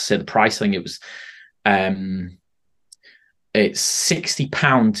forgot to say the price. I think it was it's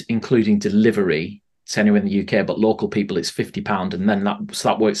 £60 including delivery. It's anywhere in the UK, but local people it's £50, and then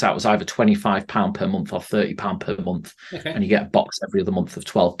that works out as either £25 per month or £30 per month, and you get a box every other month of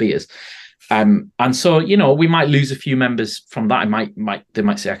 12 beers. And so, we might lose a few members from that. They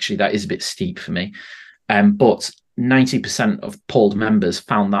might say, actually, that is a bit steep for me. But 90% of polled members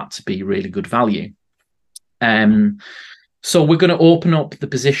found that to be really good value. So we're going to open up the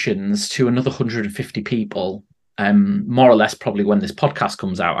positions to another 150 people, more or less probably when this podcast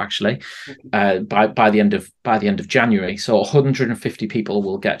comes out, actually, by the end of January. So 150 people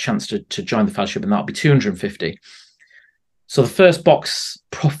will get a chance to join the fellowship, and that'll be 250. So the first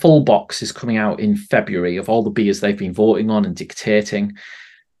full box is coming out in February of all the beers they've been voting on and dictating.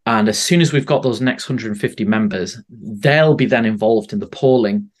 And as soon as we've got those next 150 members, they'll be then involved in the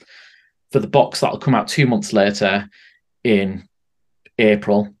polling for the box that'll come out 2 months later in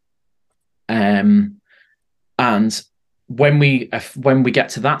April. And when we get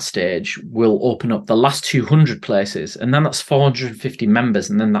to that stage, we'll open up the last 200 places, and then that's 450 members,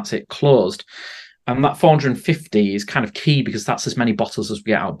 and then that's it, closed. And that 450 is kind of key because that's as many bottles as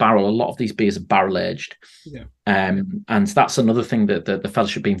we get out of barrel. A lot of these beers are barrel aged. Yeah. And that's another thing that the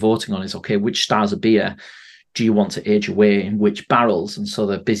fellowship been voting on is, okay, which styles of beer do you want to age away in which barrels? And so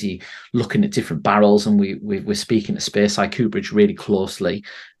they're busy looking at different barrels, and we're speaking to Speyside Cooperage really closely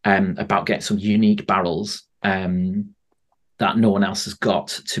about getting some unique barrels that no one else has got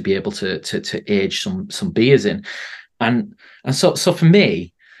to be able to age some beers in. And so for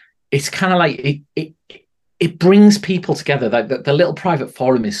me, it's kind of like it brings people together. The little private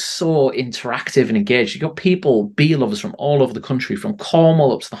forum is so interactive and engaged. You've got people, beer lovers from all over the country, from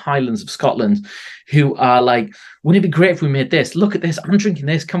Cornwall up to the Highlands of Scotland, who are like, wouldn't it be great if we made this? Look at this, I'm drinking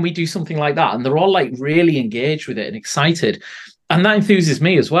this, can we do something like that? And they're all like really engaged with it and excited. And that enthuses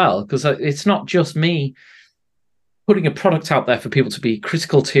me as well, because it's not just me putting a product out there for people to be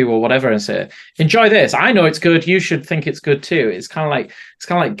critical to or whatever and say, enjoy this, I know it's good, you should think it's good too. It's kind of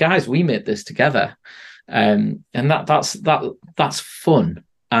like guys, we made this together. And that's fun.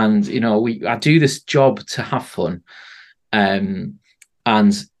 And I do this job to have fun. And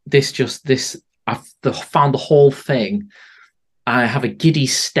I've found the whole thing. I have a giddy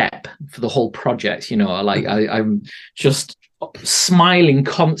step for the whole project. I'm just smiling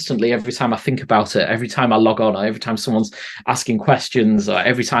constantly every time I think about it, every time I log on, or every time someone's asking questions, or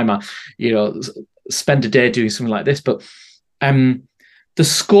every time I spend a day doing something like this. But the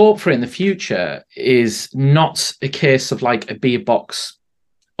scope for it in the future is not a case of like a beer box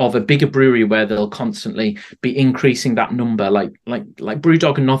of a bigger brewery where they'll constantly be increasing that number, like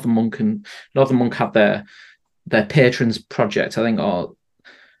Brewdog and Northern Monk had their patrons project, I think, or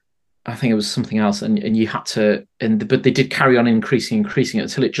I think it was something else, and you had to, but they did carry on increasing it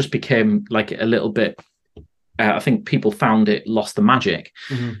until it just became like a little bit. I think people found it lost the magic.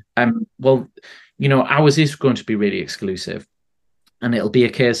 Well, ours is going to be really exclusive, and it'll be a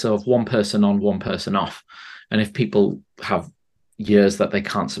case of one person on, one person off. And if people have years that they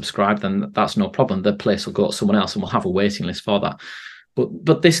can't subscribe, then that's no problem. The place will go to someone else, and we'll have a waiting list for that.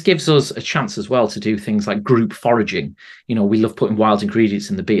 But this gives us a chance as well to do things like group foraging. We love putting wild ingredients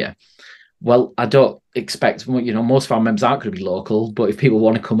in the beer. well, I don't expect, most of our members aren't going to be local, but if people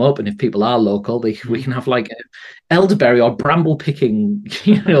want to come up and if people are local, we can have like elderberry or bramble picking,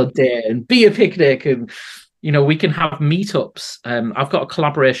 day and beer picnic, and we can have meetups. I've got a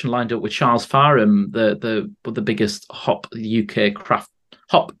collaboration lined up with Charles Farham, the biggest UK craft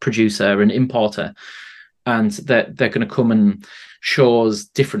hop producer and importer, and they're going to come and show us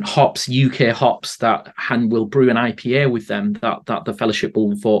different hops, UK hops, and we'll brew an IPA with them that the fellowship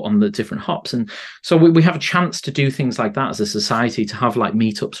will vote on the different hops. And so we have a chance to do things like that as a society, to have like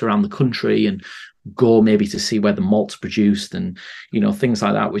meetups around the country and go maybe to see where the malt's produced and things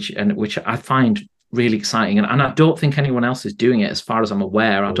like that, which I find really exciting. And I don't think anyone else is doing it, as far as I'm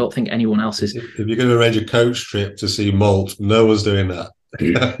aware. I don't think anyone else is. If you're going to arrange a coach trip to see malt, no one's doing that.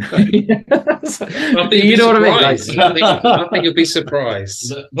 I think you know what I mean. I think you'll be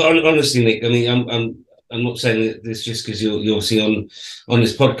surprised. But honestly, Nick, I mean, I'm not saying that this just because you're obviously on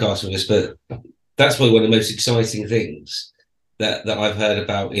this podcast with us, but that's probably one of the most exciting things that I've heard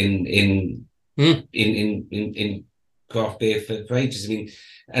about in craft beer for ages. I mean,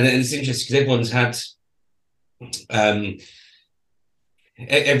 and it's interesting because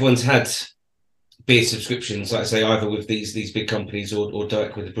everyone's had beer subscriptions, like I say, either with these big companies or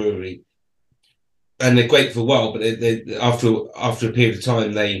direct with the brewery, and they're great for a while, but they after a period of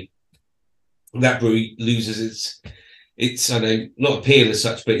time, that brewery loses its I know, not appeal as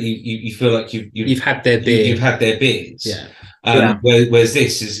such, but you feel like you've had their beer, you've had their beers. Yeah. Whereas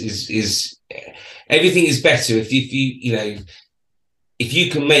this is everything is better if you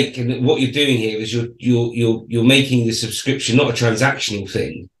can make, and what you're doing here is you're making the subscription not a transactional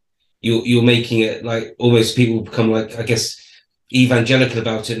thing. You're making it like almost people become like, I guess, evangelical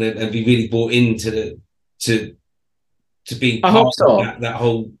about it and be really bought into to being part of that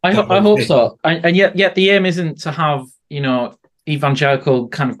whole. I hope so. And yet the aim isn't to have evangelical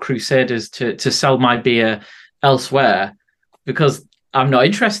kind of crusaders to sell my beer elsewhere, because I'm not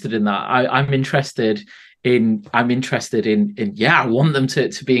interested in that. I'm interested in I want them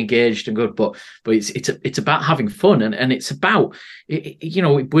to be engaged and good, but it's about having fun, and it's about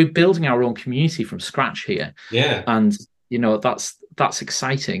we're building our own community from scratch here. Yeah. And that's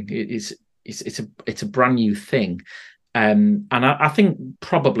exciting. It's a brand new thing. And I think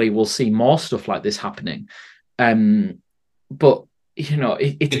probably we'll see more stuff like this happening. But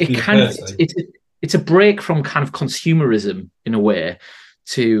it's a break from kind of consumerism in a way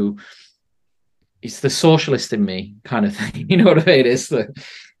to, it's the socialist in me kind of thing. You know what I mean? It's the.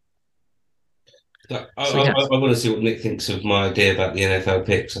 I want to see what Nick thinks of my idea about the NFL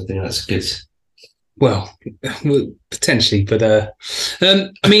picks. I think that's good. Well, potentially, but I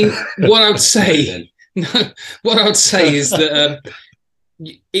mean, what I would say is that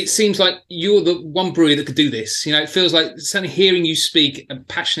it seems like you're the one brewery that could do this. It feels like, certainly hearing you speak and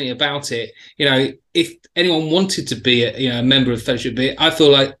passionately about it, if anyone wanted to be a member of Fellowship Beer, I feel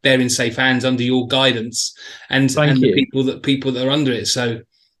like they're in safe hands under your guidance and the people that are under it. So,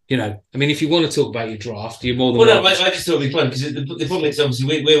 I mean, if you want to talk about your draft, you're more than welcome. I just thought it'd be fun because the problem is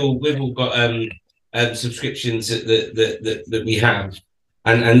obviously we've all got subscriptions that we have,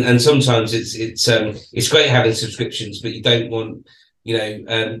 and sometimes it's great having subscriptions, but you don't want.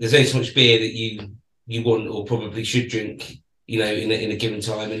 There's only so much beer that you want or probably should drink, in a given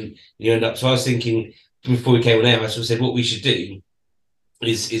time, and you end up. So I was thinking before we came on air, I sort of said what we should do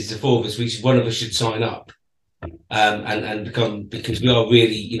is the four of us. One of us should sign up, and become, because we are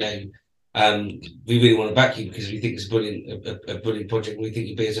really, we really want to back you because we think it's a brilliant project. And we think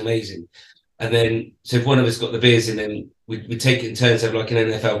your beer's amazing, and then so if one of us got the beers in, then we take it in turns to have like an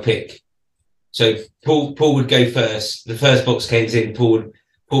NFL pick. So Paul would go first. The first box came in. Paul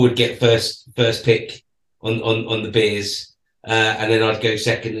would get first pick on the beers, and then I'd go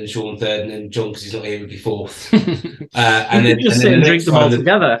second, and Sean third, and then John, because he's not here, would be fourth. And then drink them all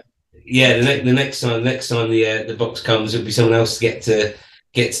together. Yeah, the next time the box comes, it'll be someone else to get to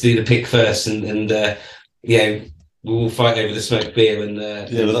do the pick first, and we'll fight over the smoked beer. And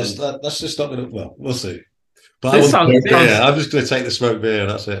but that's just not going to. Well, we'll see. But I'm just going to take the smoked beer,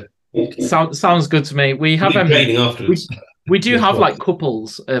 and that's it. Sounds good to me. We have we do have like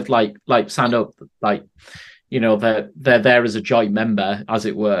couples of like signed up, like they're there as a joint member, as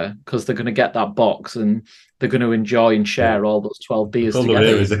it were, because they're going to get that box and they're going to enjoy and share all those 12 beers together. The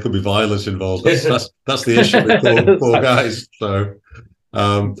problem here is there could be violence involved. That's the issue with four guys. So,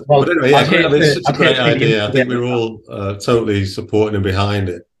 but anyway, it's such a great idea. I think we're all totally supporting and behind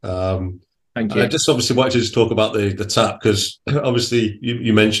it. Thank you. I just obviously wanted to just talk about the tap, because obviously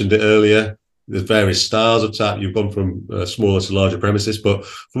you mentioned it earlier. There's various styles of tap. You've gone from smaller to larger premises, but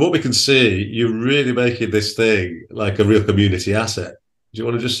from what we can see, you're really making this thing like a real community asset. you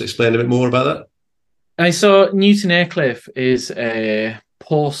want to just explain a bit more about that? So Newton Aycliffe is a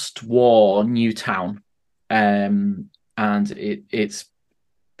post-war new town, and it's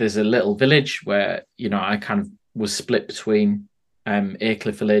there's a little village where I kind of was split between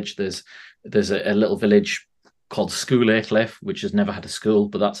Aycliffe village. There's a little village called School Aycliffe, which has never had a school,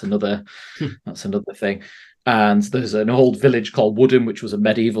 but that's another thing. And there's an old village called Woodham, which was a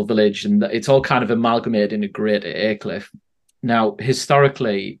medieval village, and it's all kind of amalgamated in a great Aycliffe. Now,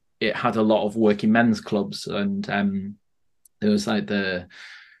 historically, it had a lot of working men's clubs, and there was the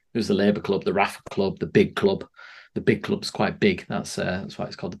Labour Club, the RAF Club, the Big Club. The Big Club's quite big. That's why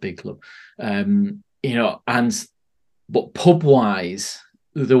it's called the Big Club. But pub wise,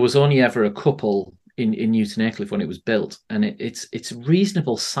 there was only ever a couple in Newton Aycliffe when it was built, and it's a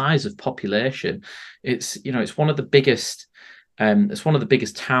reasonable size of population. It's one of the biggest. It's one of the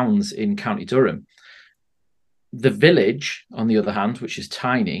biggest towns in County Durham. The village, on the other hand, which is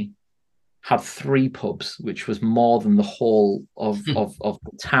tiny, had 3 pubs, which was more than the whole of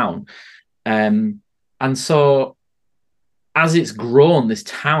the town. And so, as it's grown, this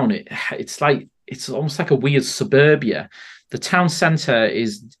town, it's almost like a weird suburbia. The town centre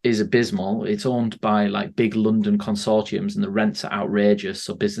is abysmal. It's owned by like big London consortiums, and the rents are outrageous,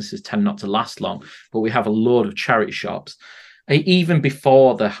 so businesses tend not to last long. But we have a load of charity shops. Even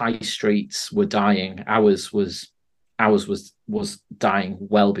before the high streets were dying, ours was dying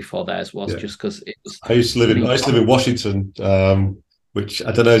well before theirs was, just because it was. I used to live in Washington, which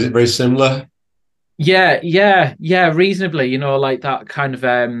I don't know, is it very similar? Yeah, reasonably, like that kind of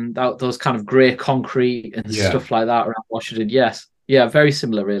those kind of grey concrete and stuff like that around Washington. Yes. Yeah, very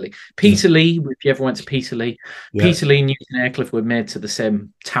similar, really. Peterlee, if you ever went to Peterlee, Peterlee and Newton Aycliffe were made to the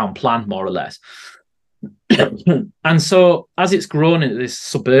same town plan, more or less. And so, as it's grown into this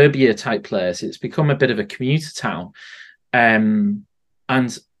suburbia type place, it's become a bit of a commuter town, and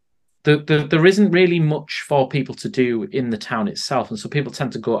there isn't really much for people to do in the town itself, and so people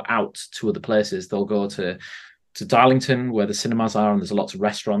tend to go out to other places. They'll go to Darlington, where the cinemas are, and there's lots of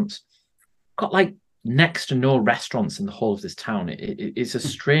restaurants. Got like next to no restaurants in the whole of this town. It's a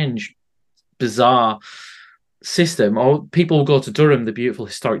strange, bizarre system. Or people will go to Durham, the beautiful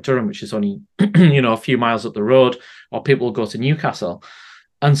historic Durham, which is only a few miles up the road, or people will go to Newcastle.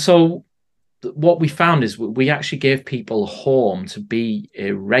 And so what we found is we actually gave people a home to be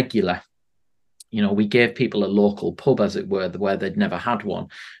a regular. We gave people a local pub, as it were, where they'd never had one.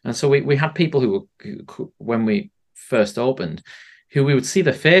 And so we had people who when we first opened, who we would see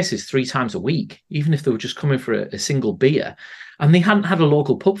their faces 3 times a week, even if they were just coming for a single beer. And they hadn't had a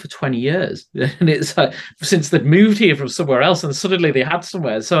local pub for 20 years. And it's since they'd moved here from somewhere else, and suddenly they had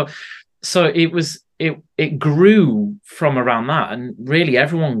somewhere. So it grew from around that, and really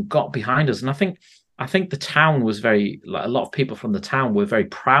everyone got behind us. And I think the town was a lot of people from the town were very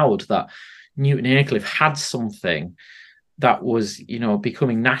proud that Newton Aycliffe had something that was,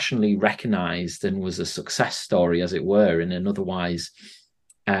 becoming nationally recognised and was a success story, as it were, in an otherwise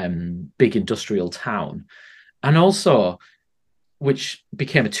big industrial town. And also, which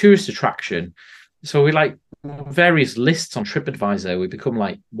became a tourist attraction. So we like various lists on TripAdvisor. We become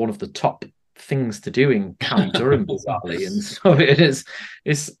like one of the top things to do in County Durham, bizarrely. And so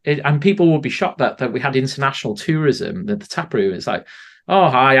and people will be shocked that we had international tourism at the tap room. It's like, oh,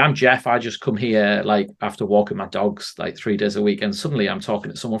 hi, I'm Jeff. I just come here like after walking my dogs like 3 days a week, and suddenly I'm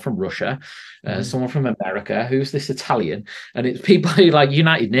talking to someone from Russia, someone from America. Who's this Italian? And it's people like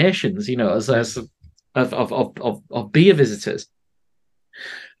United Nations, as of beer visitors.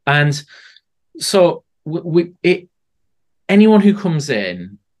 And so anyone who comes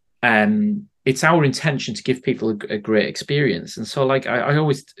in, it's our intention to give people a great experience. And so, like I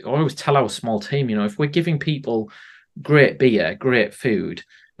always tell our small team, if we're giving people great beer, great food,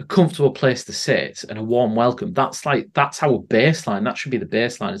 a comfortable place to sit, and a warm welcome, that's our baseline. That should be the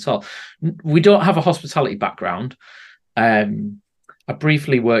baseline at all. We don't have a hospitality background. I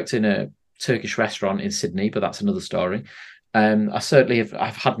briefly worked in a Turkish restaurant in Sydney, but that's another story. I certainly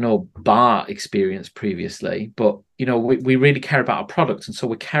I've had no bar experience previously, but we really care about our product, and so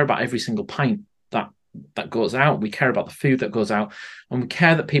we care about every single pint that goes out. We care about the food that goes out, and we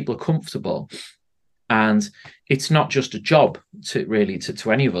care that people are comfortable. And it's not just a job to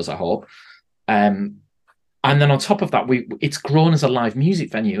any of us, I hope. And then on top of that, it's grown as a live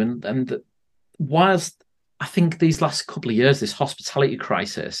music venue, and whilst I think these last couple of years, this hospitality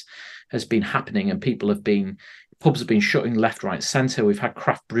crisis has been happening, and pubs have been shutting left, right, centre. We've had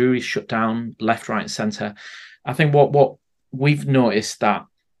craft breweries shut down left, right, centre. I think what we've noticed that,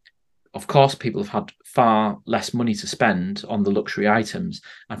 of course, people have had far less money to spend on the luxury items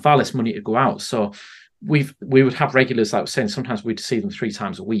and far less money to go out. So we would have regulars, like I was saying, sometimes we'd see them 3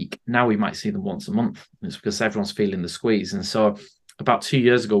 times a week. Now we might see them once a month. It's because everyone's feeling the squeeze. And so about 2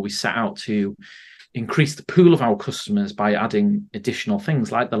 years ago, we set out to increase the pool of our customers by adding additional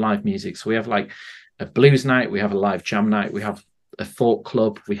things like the live music. So we have like a blues night, we have a live jam night, we have a folk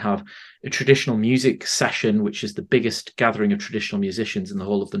club, we have a traditional music session, which is the biggest gathering of traditional musicians in the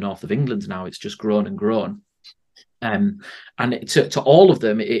whole of the north of England now. It's just grown and grown. And to all of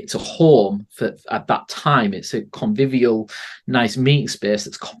them, it's a home for at that time. It's a convivial, nice meeting space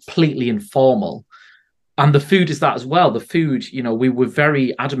that's completely informal. And the food is that as well. The food, we were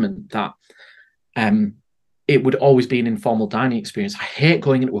very adamant that it would always be an informal dining experience. I hate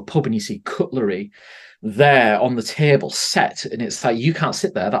going into a pub and you see cutlery there on the table set, and it's like, you can't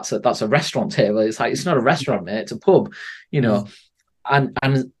sit there. That's a restaurant table. It's like, it's not a restaurant, mate. It's a pub,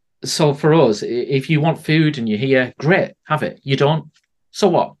 And so for us, if you want food and you're here, great, have it. You don't, so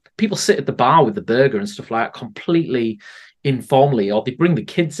what? People sit at the bar with the burger and stuff like that completely informally, or they bring the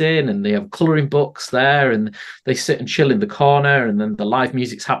kids in and they have colouring books there and they sit and chill in the corner, and then the live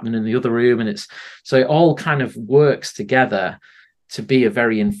music's happening in the other room, and so it all kind of works together to be a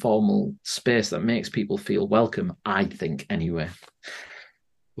very informal space that makes people feel welcome, I think, anyway.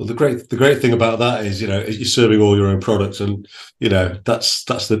 Well, the great thing about that is, you're serving all your own products, and that's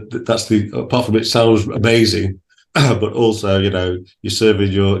the apart from it sounds amazing, but also you're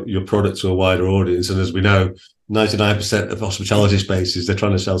serving your product to a wider audience, and as we know, 99% of hospitality spaces, they're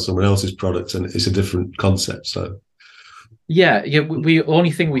trying to sell someone else's product, and it's a different concept. So yeah, we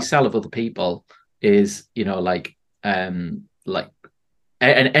only thing we sell of other people is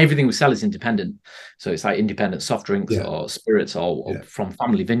and everything we sell is independent. So it's like independent soft drinks or spirits or from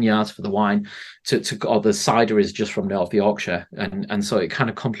family vineyards for the wine or the cider is just from North Yorkshire. And so it kind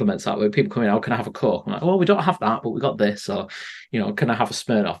of complements that. Where people come in, can I have a Coke? I'm like, we don't have that, but we got this. Or, can I have a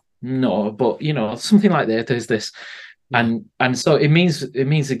Smirnoff? No, but, something like that. There's this. And so it means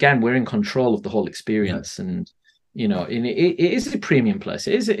again, we're in control of the whole experience. Yeah. And, it is a premium place.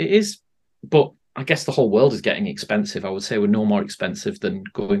 It is, but I guess the whole world is getting expensive. I would say we're no more expensive than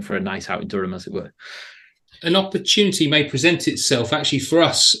going for a night out in Durham, as it were. An opportunity may present itself actually for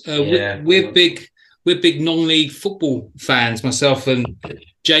us. We're big non-league football fans. Myself and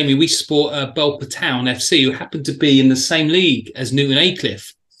Jamie, we support Belper Town FC, who happen to be in the same league as Newton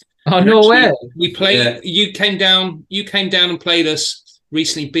Aycliffe. Oh, no way! We played. Yeah. You came down and played us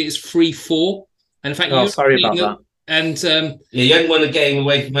recently. Beat us 3-4. And in fact, sorry about that. And you hadn't won a game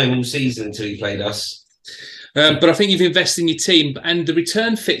away from home all season until you played us. But I think you've invested in your team, and the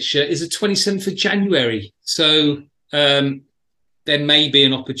return fixture is the 27th of January. So there may be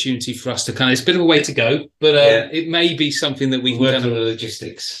an opportunity for us to it's a bit of a way to go, but it may be something that we can work on the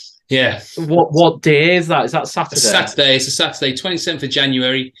logistics. Yeah. What day is that? Is that Saturday? It's a Saturday, 27th of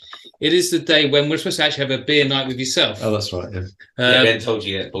January. It is the day when we're supposed to actually have a beer night with yourself. Oh, that's right. Yeah. We haven't told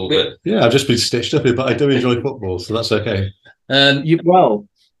you yet, Paul. But I've just been stitched up here, but I do enjoy football, so that's okay. There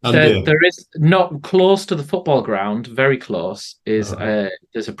is not close to the football ground, very close. There's a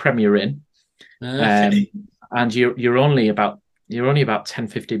Premier Inn, and you're only about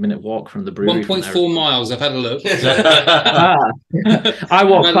 10-15 minute walk from the brewery. 1.4 miles. I've had a look. I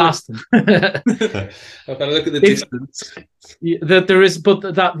walk past them. I've had a look at the distance. There is, but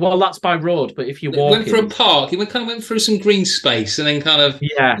that's by road. But if you walk, went for a park. He went through some green space and then kind of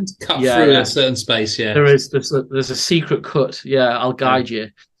cut through a certain space. Yeah, there's a secret cut. Yeah, I'll guide you.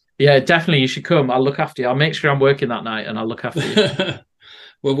 Yeah, definitely, you should come. I'll look after you. I'll make sure I'm working that night, and I'll look after you.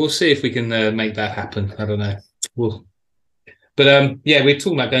 Well, we'll see if we can make that happen. I don't know. But we were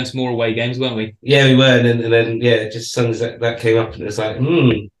talking about going to more away games, weren't we? Yeah, we were, and then just as soon as that came up, and it was like,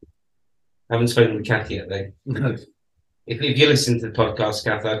 I haven't spoken to Kath yet, though. No. If you listen to the podcast,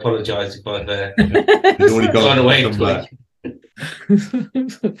 Kath, I apologise if I've gone away.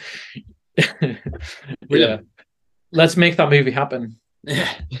 Yeah, let's make that movie happen.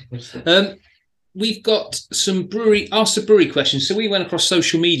 Yeah. We've got some Ask the Brewery questions. So we went across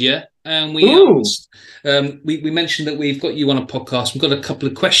social media and we mentioned that we've got you on a podcast. We've got a couple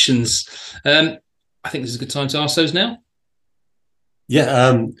of questions. I think this is a good time to ask those now.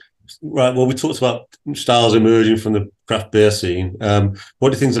 Yeah. Right. Well, we talked about styles emerging from the craft beer scene. What do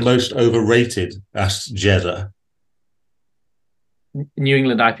you think is the most overrated? Asked Jeddah. New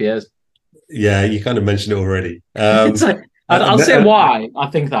England IPAs. Yeah, you kind of mentioned it already. I'll say why I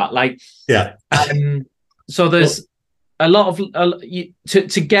think that. So there's a lot of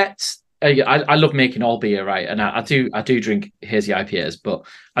to get. I love making all beer, right? And I do drink hazy IPAs, but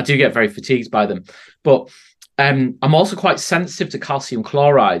I do get very fatigued by them. But I'm also quite sensitive to calcium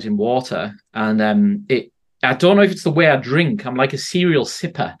chloride in water, and I don't know if it's the way I drink. I'm like a cereal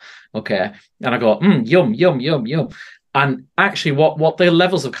sipper, okay? And I go, yum, yum, yum, yum. And actually, what the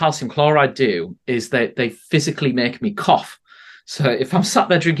levels of calcium chloride do is that they physically make me cough. So if I'm sat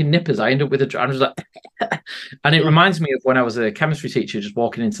there drinking nippers, I end up with I'm just like, and it reminds me of when I was a chemistry teacher, just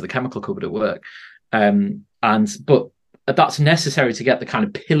walking into the chemical cupboard at work. But that's necessary to get the kind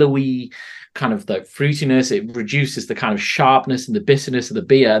of pillowy, kind of the fruitiness. It reduces the kind of sharpness and the bitterness of the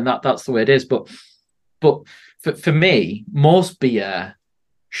beer, and that's the way it is. But for me, most beer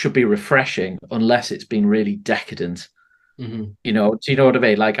should be refreshing unless it's been really decadent. Mm-hmm. You know, do you know what I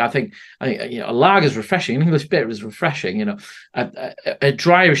mean? Like, I think a lager is refreshing. An English bitter is refreshing. You know, a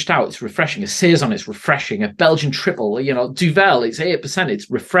dry stout is refreshing. A saison is refreshing. A Belgian triple, Duvel, it's 8%. It's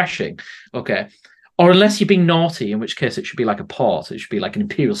refreshing. Okay. Or unless you're being naughty, in which case it should be like a port. It should be like an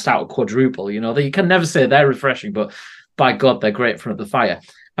imperial stout or quadruple. You can never say they're refreshing, but by God, they're great in front of the fire.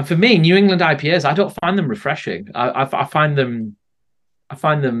 And for me, New England IPAs, I don't find them refreshing. I find them,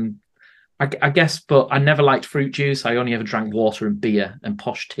 I guess, but I never liked fruit juice. I only ever drank water and beer and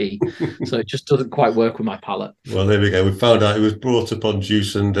posh tea. So it just doesn't quite work with my palate. Well, there we go. We found out it was brought up on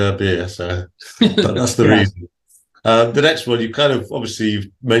juice and beer. So that's the reason. The next one, you've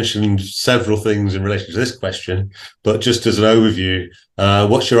mentioned several things in relation to this question, but just as an overview,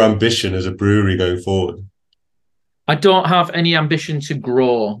 what's your ambition as a brewery going forward? I don't have any ambition to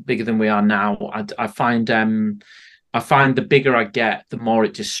grow bigger than we are now. I find the bigger I get, the more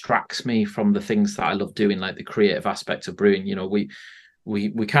it distracts me from the things that I love doing, like the creative aspect of brewing.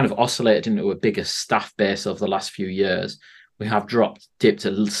 We kind of oscillated into a bigger staff base over the last few years. We have dipped a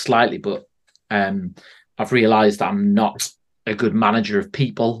little slightly, but I've realized I'm not a good manager of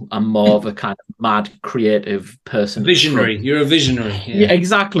people. I'm more of a kind of mad creative person. Visionary. You're a visionary. Yeah,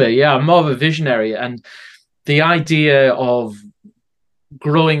 exactly. Yeah, I'm more of a visionary. And the idea of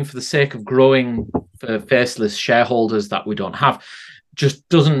growing for the sake of growing for faceless shareholders that we don't have just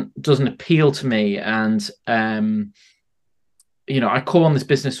doesn't appeal to me. And I co-own this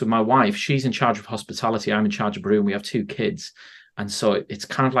business with my wife. She's in charge of hospitality. I'm in charge of brewing. We have 2 kids. And so it's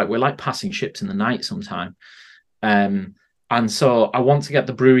kind of like we're like passing ships in the night sometime. And so I want to get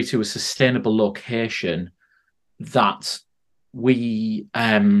the brewery to a sustainable location that we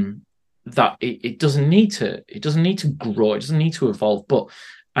that it doesn't need to grow, it doesn't need to evolve. But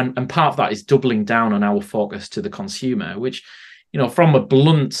and part of that is doubling down on our focus to the consumer, which, from a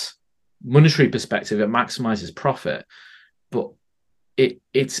blunt monetary perspective, it maximizes profit. But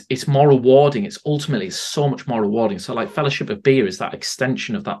it's more rewarding. It's ultimately so much more rewarding. So like Fellowship of Beer is that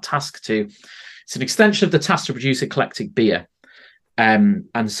extension of that task it's an extension of the task to produce eclectic beer. And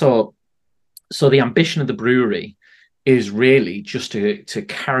so the ambition of the brewery is really just to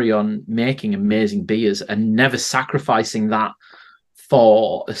carry on making amazing beers and never sacrificing that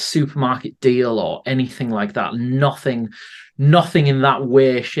for a supermarket deal or anything like that. Nothing in that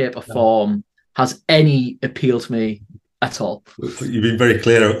way, shape or form has any appeal to me at all. You've been very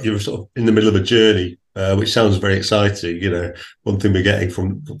clear. You're sort of in the middle of a journey, which sounds very exciting. One thing we're getting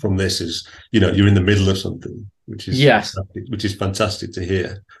from this is, you're in the middle of something, which is fantastic to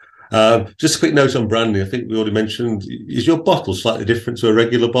hear. Just a quick note on branding. I think we already mentioned, is your bottle slightly different to a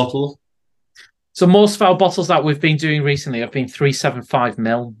regular bottle? So most of our bottles that we've been doing recently have been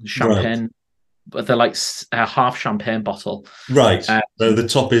 375ml champagne, but they're like a half champagne bottle. Right. So the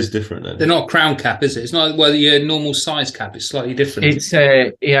top is different then. They're not a crown cap, is it? It's not your normal size cap. It's slightly different.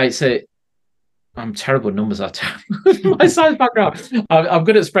 I'm terrible at numbers. My size background. I'm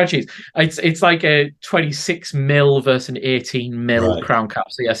good at spreadsheets. It's like a 26ml versus an 18ml crown cap.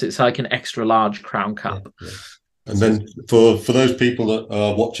 So yes, it's like an extra large crown cap. Yeah. And then for those people that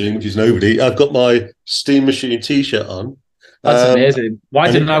are watching, which is nobody, I've got my Steam Machine T-shirt on. That's amazing.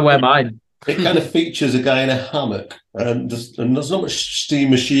 Why didn't I wear mine? It kind of features a guy in a hammock, and there's not much Steam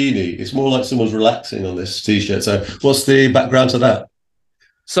Machine-y. It's more like someone's relaxing on this T-shirt. So what's the background to that?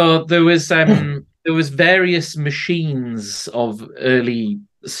 So there was various machines of early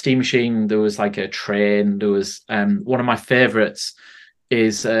Steam Machine. There was like a train. There was one of my favorites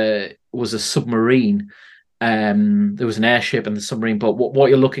was a submarine. There was an airship and the submarine, but what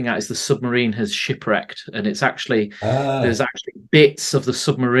you're looking at is the submarine has shipwrecked, and it's actually there's actually bits of the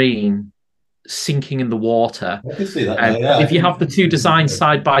submarine sinking in the water. I can see that. If you have the 2 designs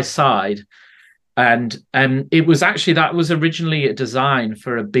side by side. And it was actually, that was originally a design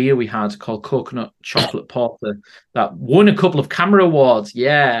for a beer we had called Coconut Chocolate Porter that won a couple of camera awards.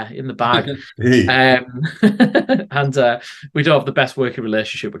 Yeah, in the bag. And we don't have the best working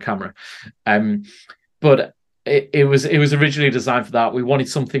relationship with camera. But it was originally designed for that. We wanted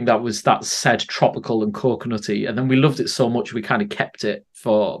something that said tropical and coconutty, and then we loved it so much we kind of kept it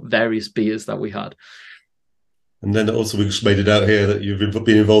for various beers that we had. And then also we just made it out here that you've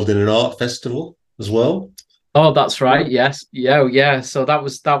been involved in an art festival as well. Oh, that's right. Yes. Yeah. Yeah. So that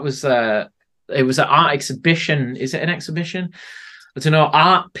was it was an art exhibition. Is it an exhibition? I don't know.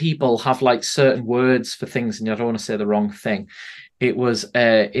 Art people have like certain words for things, and I don't want to say the wrong thing. It was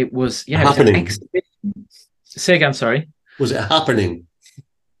yeah, it was an exhibition. Say again, sorry. Was it happening?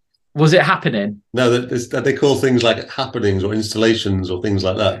 Was it happening? No, that they call things like happenings or installations or things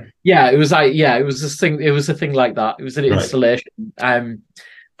like that. Yeah, it was like it was this thing. It was a thing like that. It was an installation.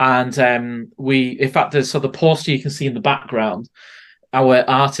 We, in fact, so the poster you can see in the background, our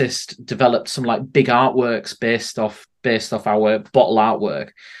artist developed some like big artworks based off our bottle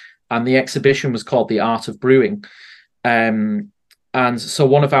artwork, and the exhibition was called The Art of Brewing. And so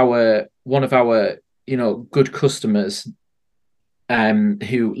one of our good customers,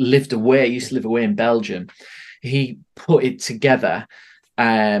 who used to live away in Belgium, he put it together,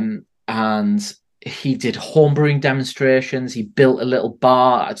 and he did homebrewing demonstrations. He built a little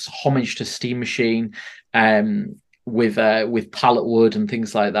bar as homage to Steam Machine, with pallet wood and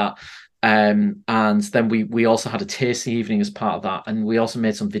things like that. And then we also had a tasting evening as part of that, and we also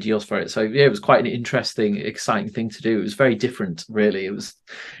made some videos for it. So yeah, it was quite an interesting, exciting thing to do. It was very different, really. It was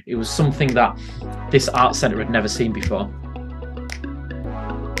something that this art centre had never seen before.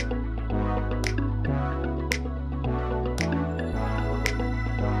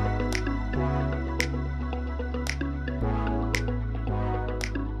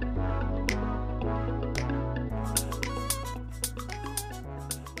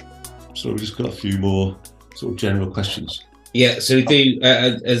 So we've just got a few more sort of general questions. Yeah, so we do,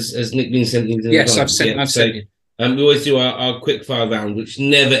 as Nick been sent these in Yes, advance. I've sent you. We always do our quick fire round, which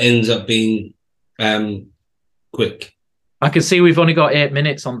never ends up being quick. I can see we've only got 8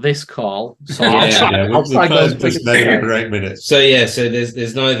 minutes on this call, so I'll try just negative for 8 minutes. So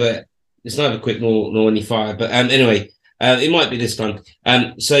there's neither quick nor any fire. But anyway, it might be this time.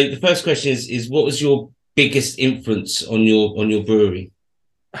 So the first question is what was your biggest influence on your brewery?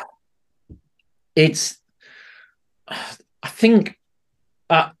 I think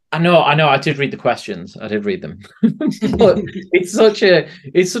I know I did read the questions. I did read them. But it's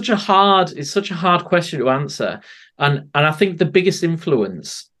such a hard question to answer. And I think the biggest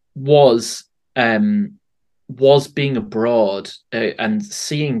influence was being abroad, and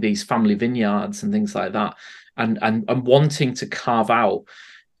seeing these family vineyards and things like that, and wanting to carve out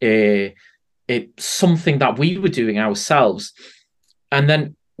something that we were doing ourselves. And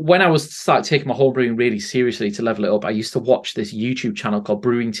then when I started taking my homebrewing really seriously to level it up, I used to watch this YouTube channel called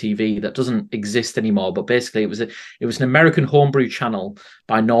Brewing TV that doesn't exist anymore. But basically, it was an American homebrew channel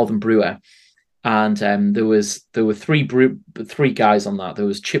by Northern Brewer, and there were three guys on that. There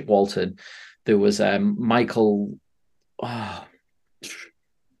was Chip Walton, there was Michael. I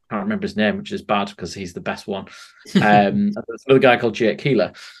can't remember his name, which is bad because he's the best one. There's another guy called Jake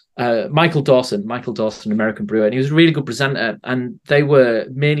Keeler. Michael Dawson, American brewer, and he was a really good presenter, and they were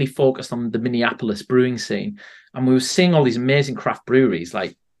mainly focused on the Minneapolis brewing scene, and we were seeing all these amazing craft breweries,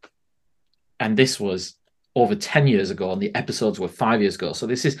 and this was over 10 years ago, and the episodes were 5 years ago, so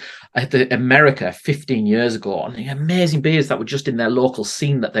this is the America 15 years ago, and the amazing beers that were just in their local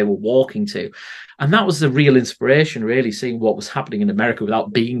scene that they were walking to, and that was the real inspiration, really, seeing what was happening in America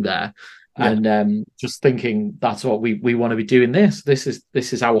without being there. Yeah. And just thinking that's what we want to be doing. This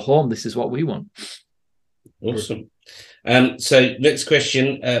is our home. This is what we want. Awesome. So next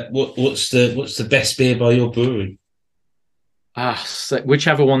question: what's the best beer by your brewery? So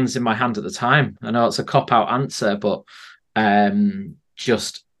whichever one's in my hand at the time. I know it's a cop-out answer, but I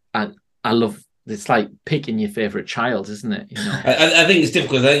love. It's like picking your favorite child, isn't it? You know, I think it's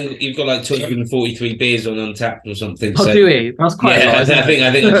difficult. I think you've got like 243 beers on Untapped or something. Oh, do we? That's quite a lot.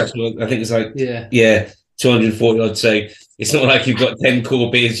 I think it's like 240 odd. So it's not like you've got 10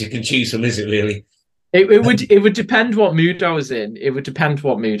 core beers you can choose from, is it? Really? It would depend what mood I was in.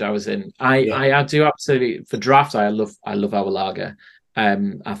 I do absolutely, for draft. I love our lager.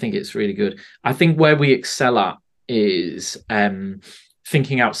 I think it's really good. I think where we excel at is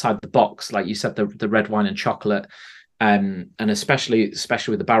thinking outside the box, like you said, the red wine and chocolate, and especially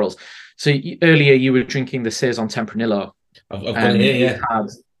with the barrels. So earlier you were drinking the Saison Tempranillo. I've got it here, yeah.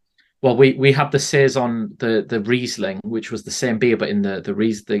 We had the Saison, the Riesling, which was the same beer but in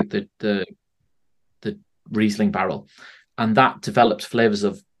the Riesling barrel, and that developed flavors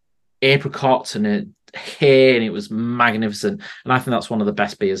of apricots and hay, and it was magnificent. And I think that's one of the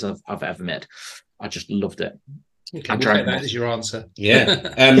best beers I've ever made. I just loved it. Okay, we'll take that as your answer.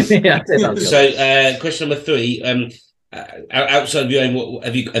 Yeah. Yeah. So, question number 3. Outside of your own, what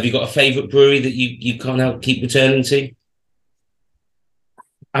have you got a favourite brewery that you can't help keep returning to?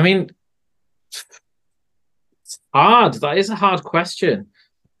 I mean, hard. That is a hard question.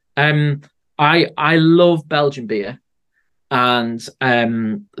 I love Belgian beer, and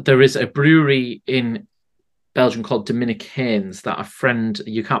there is a brewery in Belgium called Dominicane's that a friend,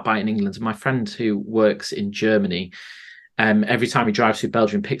 you can't buy it in England. My friend who works in Germany, every time he drives through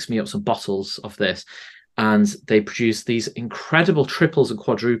Belgium, picks me up some bottles of this, and they produce these incredible triples and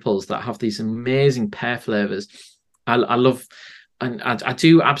quadruples that have these amazing pear flavors. I love, and I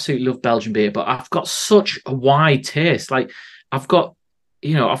do absolutely love Belgian beer, but I've got such a wide taste. Like I've got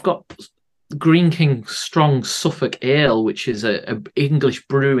Green King Strong Suffolk Ale, which is a English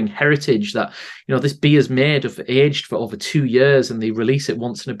brewing heritage that, this beer's made of aged for over 2 years, and they release it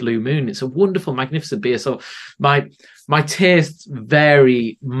once in a blue moon. It's a wonderful, magnificent beer. So my tastes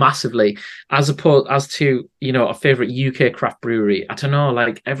vary massively as to a favorite UK craft brewery. I don't know,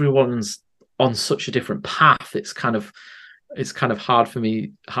 like everyone's on such a different path. It's kind of hard for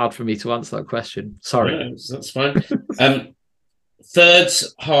me to answer that question. Sorry. No, that's fine.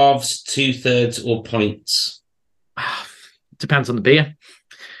 Thirds, halves, 2/3, or pints? Depends on the beer.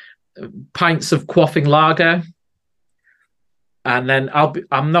 Pints of quaffing lager, and then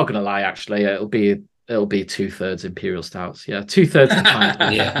I'm not gonna lie, actually, it'll be 2/3 imperial stouts. Yeah, 2/3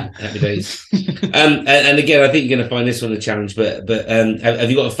 pint. Yeah, happy days. And again, I think you're gonna find this one a challenge, but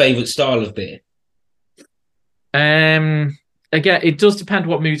have you got a favourite style of beer? Again, it does depend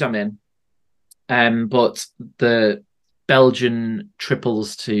what mood I'm in. But the Belgian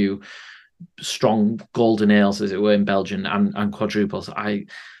triples to strong golden ales, as it were, in Belgian, and quadruples, I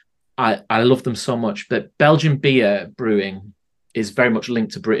love them so much. But Belgian beer brewing is very much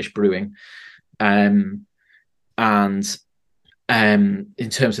linked to British brewing, and in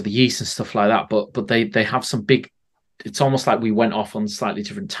terms of the yeast and stuff like that. But they have some big. It's almost like we went off on slightly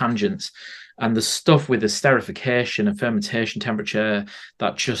different tangents. And the stuff with the esterification and fermentation temperature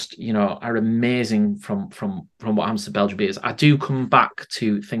that just, are amazing from what happens to Belgian beers. I do come back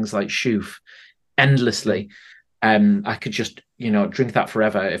to things like Schoof endlessly. I could just, drink that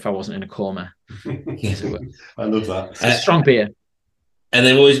forever if I wasn't in a coma. I love that. It's a strong beer. And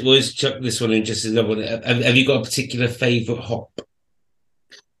then always chuck this one in just as another one. Have you got a particular favourite hop?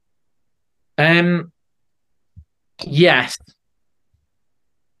 Yes.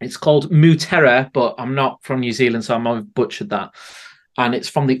 It's called Muterra, but I'm not from New Zealand, so I've butchered that. And it's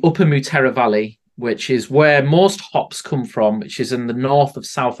from the Upper Muterra Valley, which is where most hops come from, which is in the north of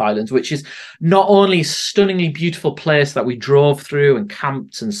South Island, which is not only a stunningly beautiful place that we drove through and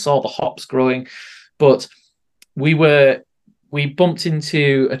camped and saw the hops growing, but we bumped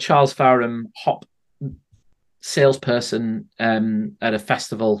into a Charles Fareham hop salesperson at a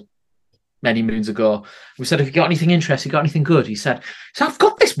festival many moons ago. We said, "Have you got anything interesting? Got anything good?" He said, "So I've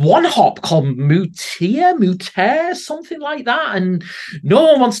got this one hop called Muter, something like that, and no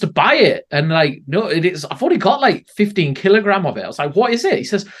one wants to buy it." And no, it is. I've only got 15 kilogram of it. I was like, "What is it?" He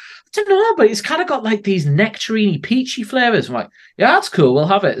says, "I don't know, but it's kind of got these nectarine-y, peachy flavors." I'm like, "Yeah, that's cool. We'll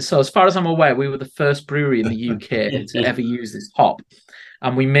have it." So as far as I'm aware, we were the first brewery in the UK to ever use this hop.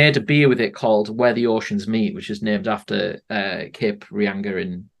 And we made a beer with it called Where the Oceans Meet, which is named after Cape Reinga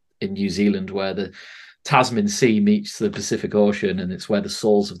in New Zealand, where the Tasman Sea meets the Pacific Ocean, and it's where the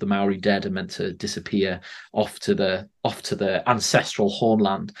souls of the Maori dead are meant to disappear off to the ancestral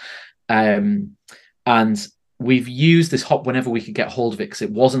homeland. And we've used this hop whenever we could get hold of it, because it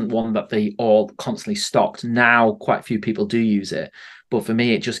wasn't one that they all constantly stocked. Now quite a few people do use it, but for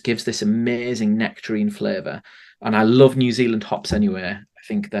me it just gives this amazing nectarine flavor. And I love New Zealand hops anyway. I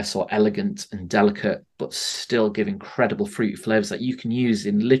think they're so elegant and delicate, but still give incredible fruity flavors that you can use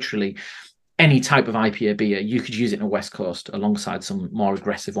in literally any type of IPA beer. You could use it in a West Coast alongside some more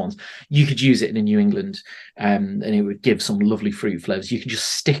aggressive ones. You could use it in New England, and it would give some lovely fruity flavors. You can just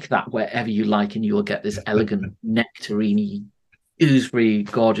stick that wherever you like, and you'll get this elegant, nectarine, gooseberry,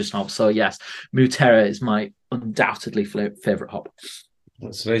 gorgeous hop. So yes, Muterra is my undoubtedly favorite hop.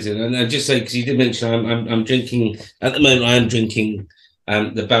 That's amazing. And just say, because you did mention, I'm drinking at the moment. I am drinking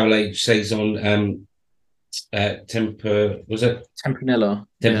the barrel aged saison Tempranillo.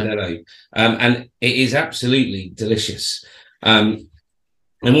 Yeah. And it is absolutely delicious. And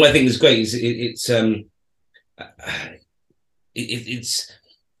what I think is great is it's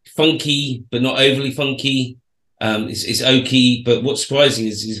funky but not overly funky. It's oaky, but what's surprising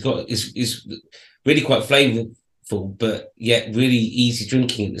is it's really quite flavorful, but yet really easy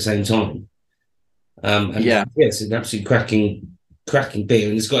drinking at the same time. It's an absolute cracking beer,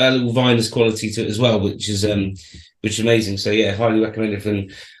 and it's got a little vinous quality to it as well, which is amazing. So yeah, highly recommend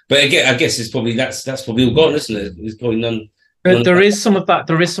it. But again, I guess it's probably that's probably all gone, isn't it? There's probably none. There is some of that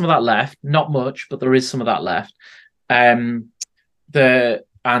left. Not much, but there is some of that left.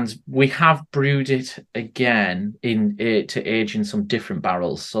 And we have brewed it again to age in some different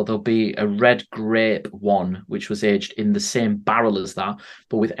barrels. So there'll be a red grape one, which was aged in the same barrel as that,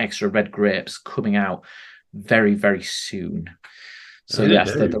 but with extra red grapes coming out very, very soon. So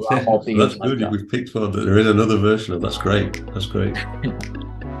yes, there are more beers. That's good. We've picked one that there is another version of. That's great. That's great.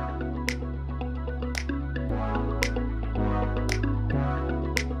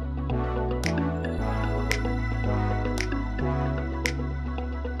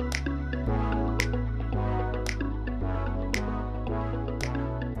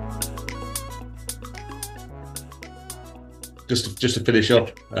 Just to finish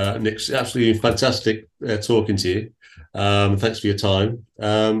off, Nick, absolutely fantastic talking to you. Thanks for your time.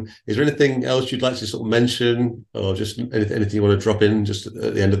 Is there anything else you'd like to sort of mention, or just anything you want to drop in just at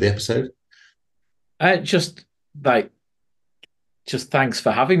the end of the episode? Just thanks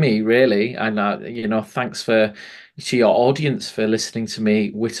for having me, really, and thanks to your audience for listening to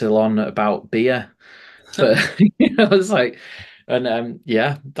me whittle on about beer. But it's like. And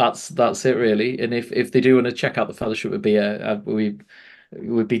that's it really. And if they do want to check out the Fellowship of Beer, we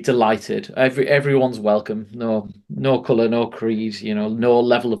would be delighted. Everyone's welcome. No color, no creed. No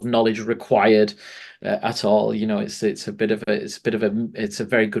level of knowledge required at all. It's a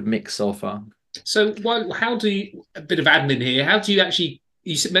very good mix so far. So how do you, a bit of admin here? How do you actually?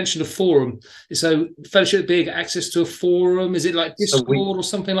 You mentioned a forum. So Fellowship of Beer get access to a forum. Is it like Discord or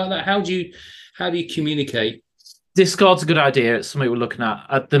something like that? How do you communicate? Discord's a good idea. It's something we're looking at.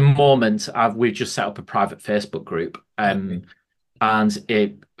 At the moment, we've just set up a private Facebook group, and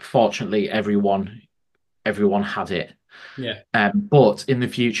fortunately everyone had it. Yeah. But in the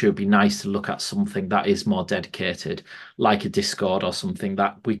future, it'd be nice to look at something that is more dedicated, like a Discord or something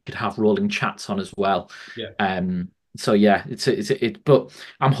that we could have rolling chats on as well. Yeah. So yeah, but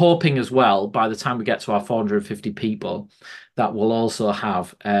I'm hoping as well, by the time we get to our 450 people, that we'll also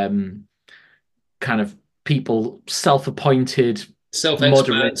have kind of people self-appointed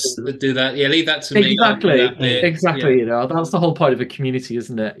moderators that do that. Yeah, leave that to me. Exactly. Yeah. That's the whole point of a community,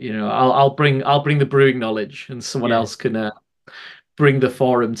 isn't it? I'll bring the brewing knowledge, and someone else can bring the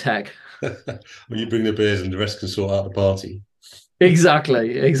forum tech. When you bring the beers, and the rest can sort out the party.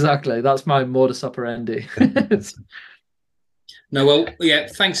 Exactly. That's my modus operandi. No, well, yeah.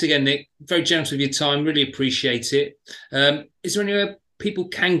 Thanks again, Nick. Very generous with your time. Really appreciate it. Is there anywhere people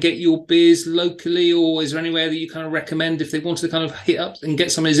can get your beers locally, or is there anywhere that you kind of recommend if they wanted to kind of hit up and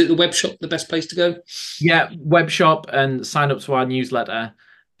get some? Is it the web shop the best place to go? Yeah, web shop, and sign up to our newsletter.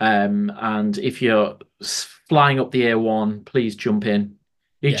 And if you're flying up the A1, please jump in.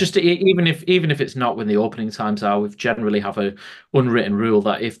 Even if it's not when the opening times are, we generally have a unwritten rule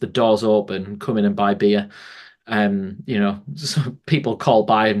that if the doors open, come in and buy beer. So people call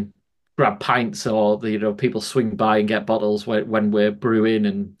by and grab pints, or people swing by and get bottles when we're brewing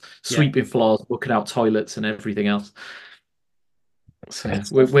and sweeping floors, booking out toilets and everything else. So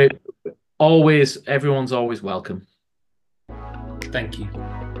everyone's always welcome. Thank you.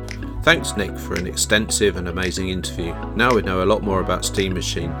 Thanks, Nick, for an extensive and amazing interview. Now we know a lot more about Steam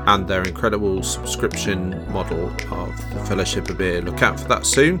Machine and their incredible subscription model of the Fellowship of Beer. Look out for that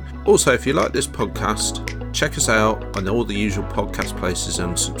soon. Also, if you like this podcast, check us out on all the usual podcast places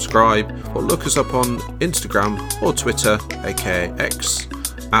and subscribe, or look us up on Instagram or Twitter, aka X,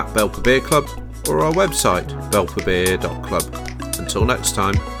 at Belper Beer Club, or our website, belperbeer.club. Until next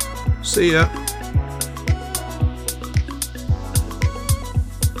time, see ya.